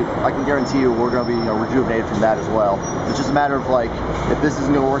world, I can guarantee you we're going to be rejuvenated from that as well. It's just a matter of like, if this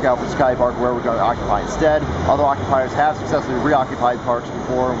isn't going to work out for Sky Park, where we're going to occupy instead. Other occupiers have successfully reoccupied parks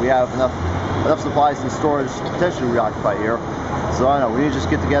before, and we have enough supplies and storage to potentially reoccupy here. So I don't know, we need to just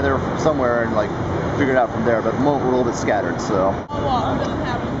get together somewhere and like figure it out from there. But at the moment we're a little bit scattered. So.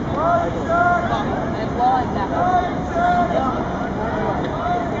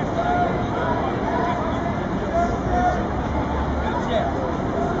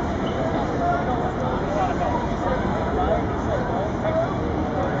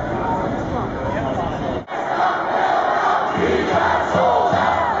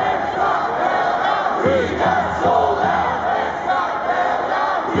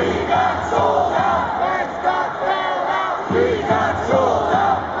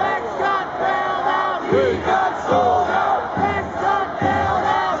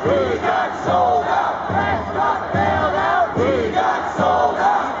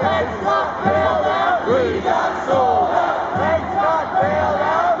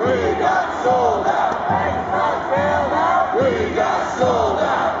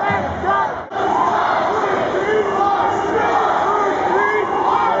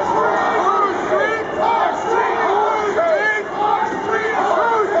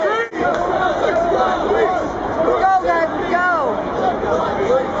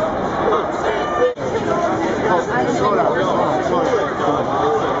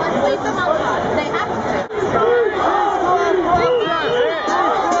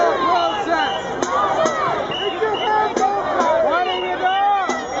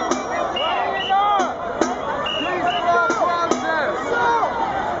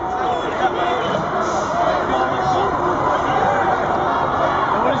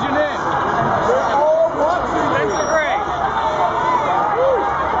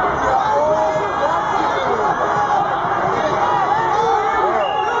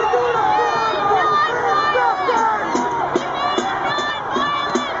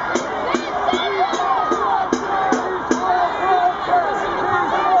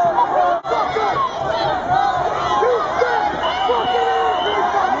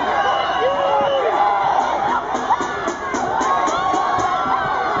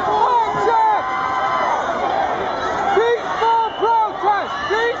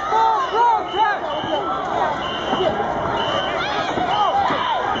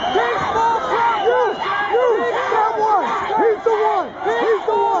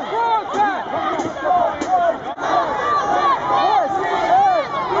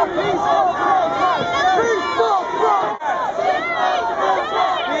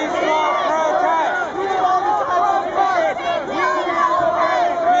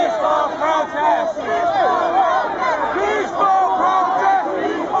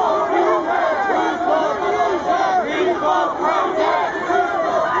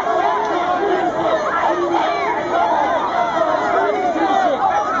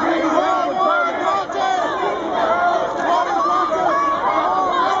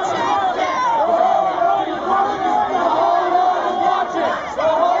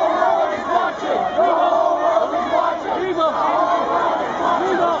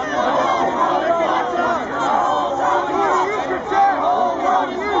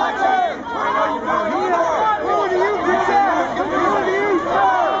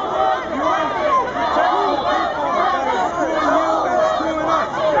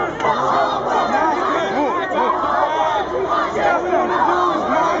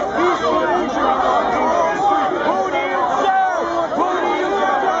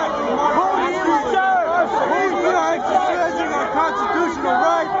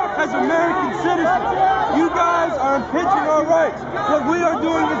 as American citizens. You guys are impinging our rights. What we are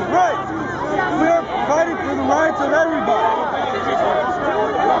doing is right. We are fighting for the rights of everybody.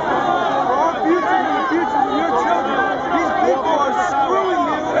 For our future and the futures of your children. These people are screwing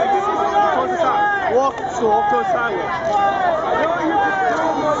you. Walk to the sidewalk.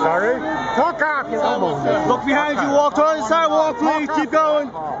 Sorry? Talk up. Look behind you. Walk towards the sidewalk, please. Keep going.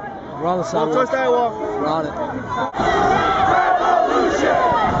 We're on the sidewalk. Walk towards the sidewalk. We're on it.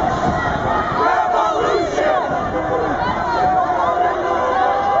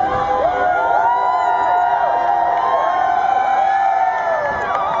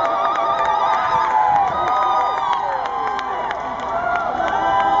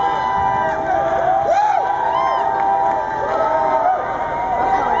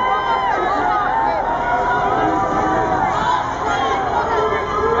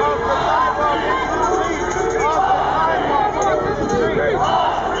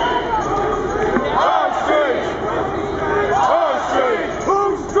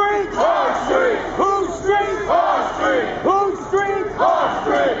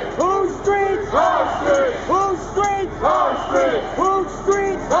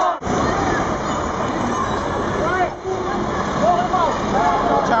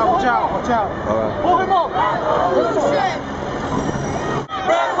 Watch out. Pull him up.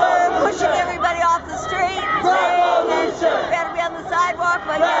 Pushing everybody off the street, saying that you better be on the sidewalk,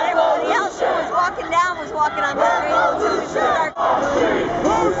 but yet everybody else who was walking down was walking on the street.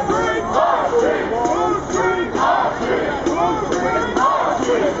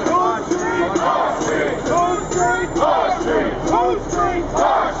 So we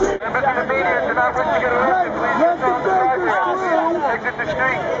start. Members of the media do not wish to get arrested. Please exit the sidewalk. Exit the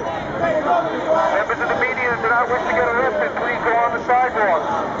street. Members of the media do not wish to get arrested. Please go on the sidewalk.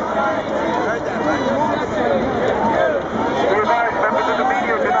 Be advised, members of the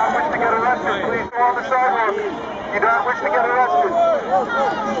media do not wish to get arrested. Please go on the sidewalk. You do not wish to get arrested.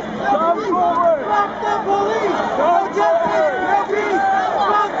 Come forward. Fuck the police. No justice, no peace.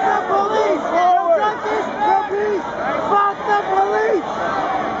 Fuck the police. No justice, no peace. Fuck the police.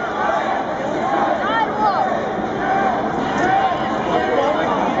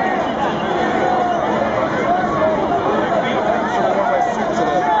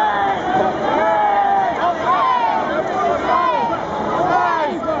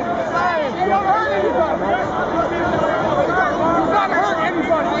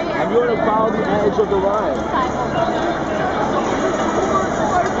 I'm going to follow the edge of the line.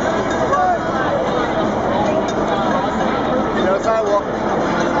 Sidewalk.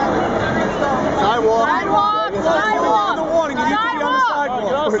 Sidewalk. Sidewalk. The warning. You need to be on the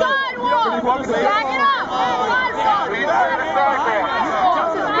sidewalk. Sidewalk. Back it up. Please go on the sidewalk. Please go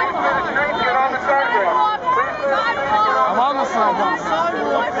to the street. Get on the sidewalk. Please go to the street. Get on I'm on the sidewalk.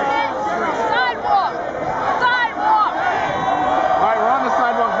 All right, we're on the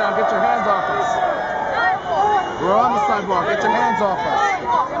sidewalk now. Get your hands off us. We're on the sidewalk. Get your hands off us.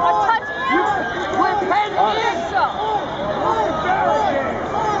 We're paying the answer.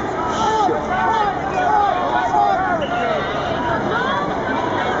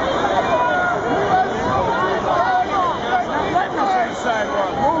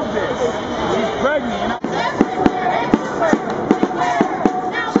 Sidewalk. Move this. She's pregnant, you know.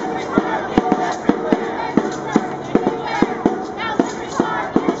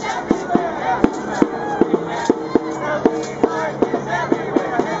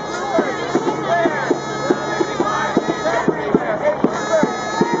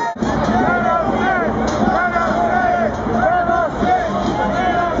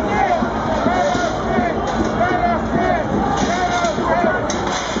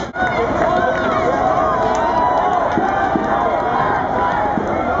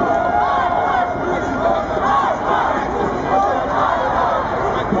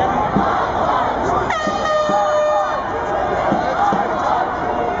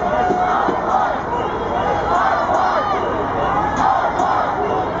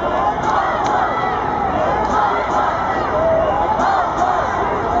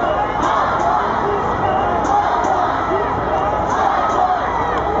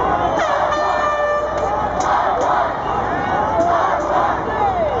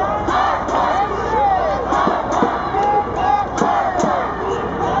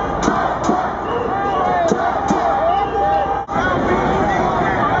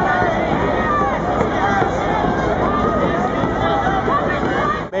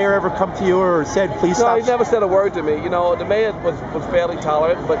 Ever come to you or said, please stop? No, he never said a word to me. You know, the mayor was fairly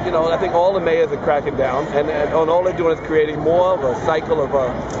tolerant, but, you know, I think all the mayors are cracking down, and all they're doing is creating more of a cycle of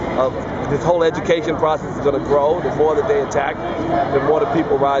this whole education process is going to grow. The more that they attack, the more the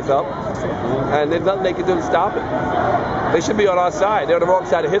people rise up. And there's nothing they can do to stop it. They should be on our side. They're on the wrong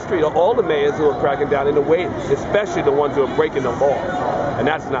side of history. All the mayors who are cracking down in the way, especially the ones who are breaking the law. And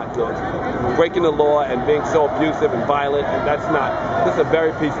that's not good. Breaking the law and being so abusive and violent, and that's not. This is a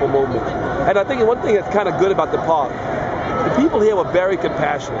very peaceful movement. And I think one thing that's kind of good about the park, the people here were very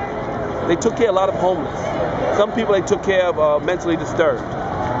compassionate. They took care of a lot of homeless. Some people they took care of mentally disturbed.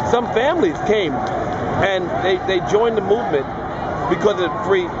 Some families came and they joined the movement because of the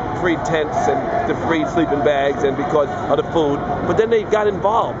free tents and the free sleeping bags and because of the food. But then they got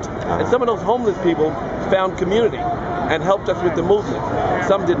involved. And some of those homeless people found community and helped us with the movement.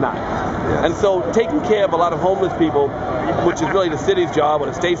 Some did not. And so taking care of a lot of homeless people, which is really the city's job or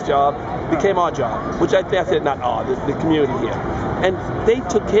the state's job, became our job, which I said not our, the community here. And they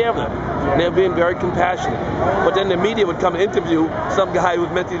took care of them. And they were being very compassionate. But then the media would come interview some guy who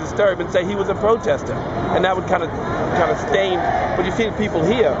was mentally disturbed and say he was a protester. And that would kind of stain. But you see the people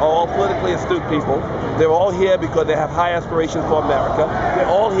here are all politically astute people. They're all here because they have high aspirations for America. They're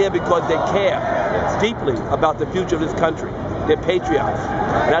all here because they care deeply about the future of this country. They're patriots.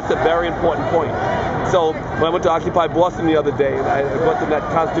 And that's a very important point. So when I went to Occupy Boston the other day, and I went to that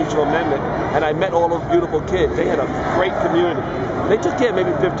constitutional amendment, and I met all those beautiful kids. They had a great community. They took care of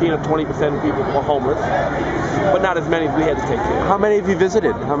maybe 15 or 20% of people who were homeless, but not as many as we had to take care of. How many have you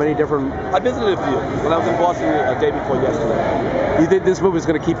visited? How many different? I visited a few. When I was in Boston a day before yesterday. You think this movement is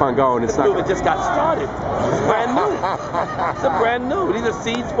going to keep on going? This movement just got started. It's brand new. It's a brand new. These are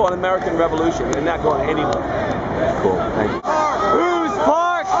seeds for an American revolution. They're not going anywhere. Cool. Thank you. Who's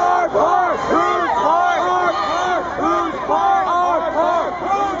park? Our park. Who's park? Our park. Who's park? Our park.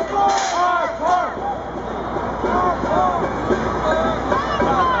 Who's park? Our park. Our park.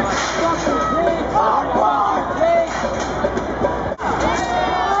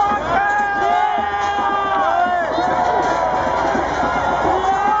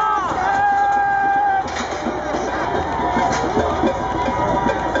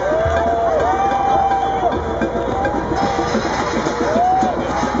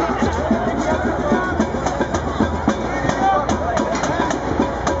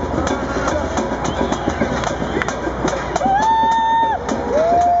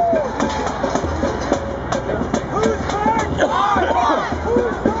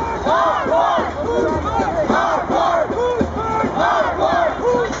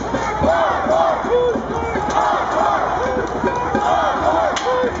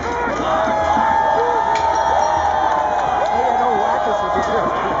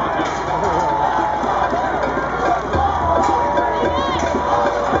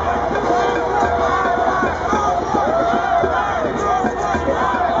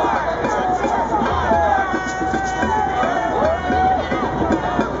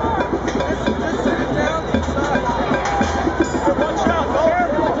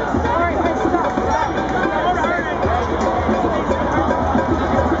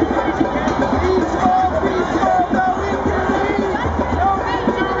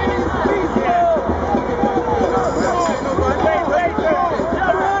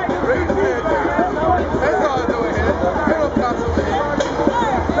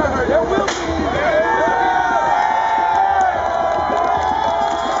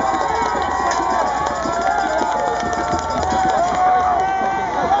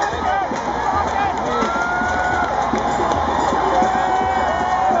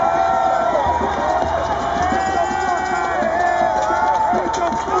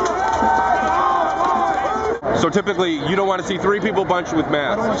 So typically, you don't want to see three people bunched with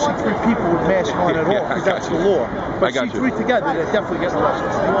masks. I don't want to see three people with masks on at all, because that's the law. But see three together, they're definitely getting arrested.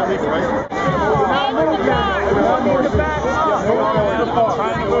 You want to leave, right? One more in the back.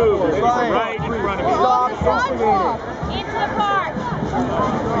 Trying to move. Right in front of you. Sidewalk. Into the park.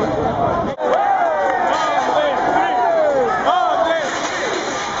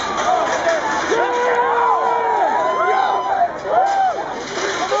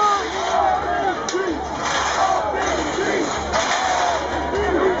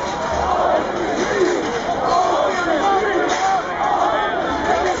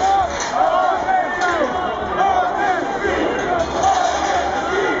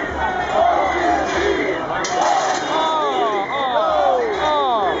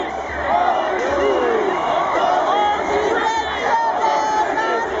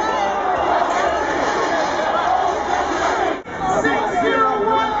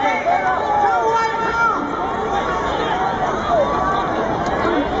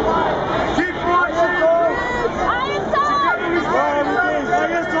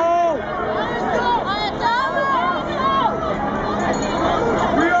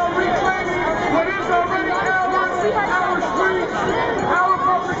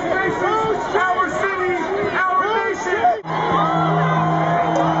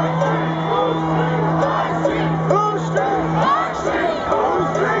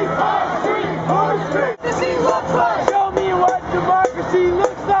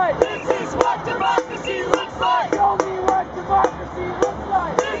 looks like. This is what democracy looks like. Show me what democracy looks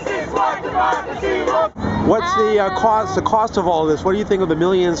like. This is what democracy looks like. What's the cost of all this? What do you think of the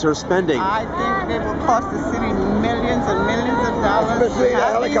millions they're spending? I think it will cost the city millions and millions of dollars to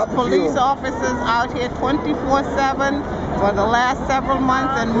have these police officers out here 24/7 for the last several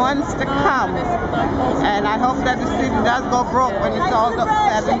months and months to come. And I hope that the city does go broke when it's all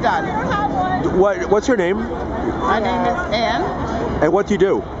said and done. What's your name? My name is Ann. And what do you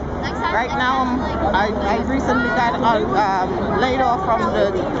do? Right now, I recently got laid off from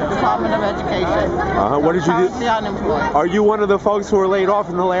the Department of Education. What did you do? Currently unemployed. Are you one of the folks who were laid off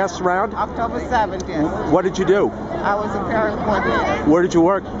in the last round? October 7th, yes. What did you do? I was a parent coordinator. Where did you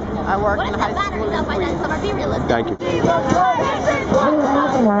work? I worked in high school in Queens. Thank you.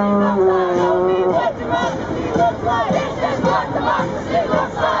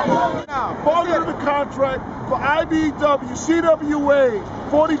 Part of the contract for IBW, CWA,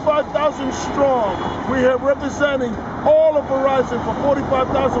 45,000 strong. We are representing all of Verizon for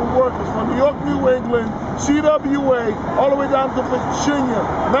 45,000 workers from New York, New England, CWA, all the way down to Virginia,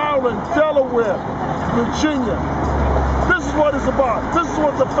 Maryland, Delaware, Virginia. This is what it's about. This is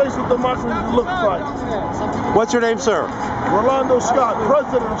what the face of democracy looks like. What's your name, sir? Rolando Scott,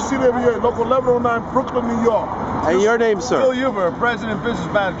 president of CWA, local 1109, Brooklyn, New York. And your name, sir? Phil Huber, president and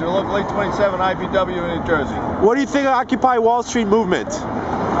business manager, local 827 IBW in New Jersey. What do you think of Occupy Wall Street movement?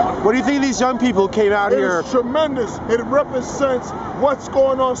 What do you think of these young people who came out here? It is tremendous. It represents what's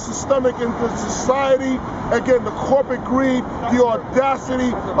going on systemic in the society. Again, the corporate greed, the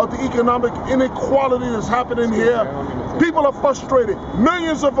audacity of the economic inequality that's happening here. People are frustrated.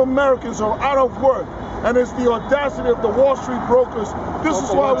 Millions of Americans are out of work. And it's the audacity of the Wall Street brokers. This is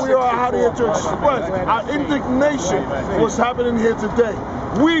why we are out here to express our indignation for what's happening here today.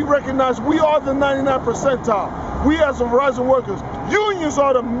 We recognize we are the 99th percentile. We as Verizon workers, unions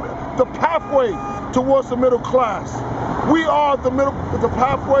are the pathway towards the middle class. We are the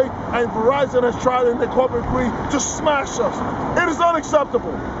pathway, and Verizon has tried in their corporate greed to smash us. It is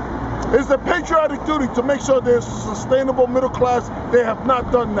unacceptable. It's a patriotic duty to make sure there's a sustainable middle class. They have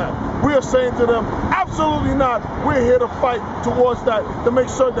not done that. We are saying to them, absolutely not. We're here to fight towards that, to make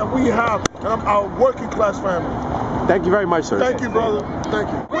sure that we have our working class family. Thank you very much, sir. Thank you, brother. Thank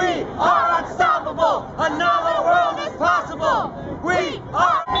you. We are unstoppable. Another world is possible. We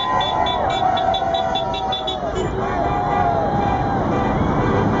are.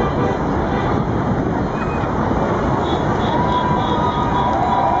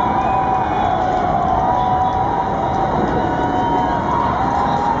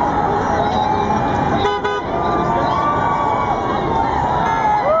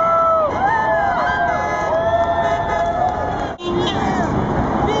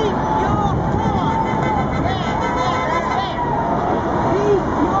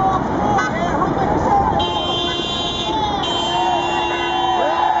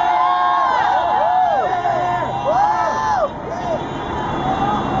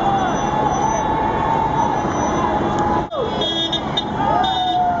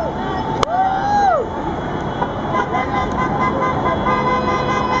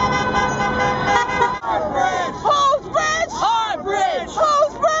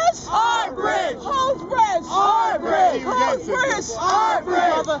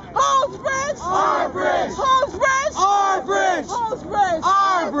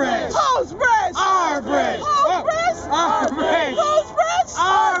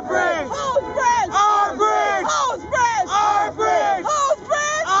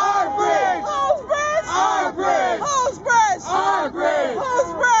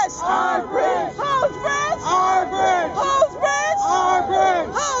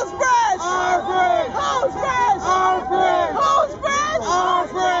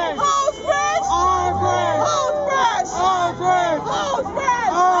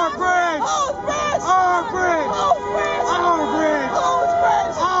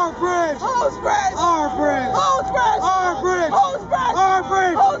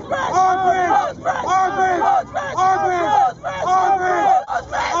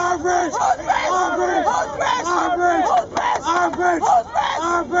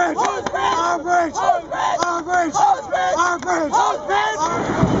 Our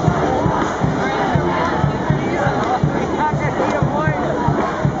bridge!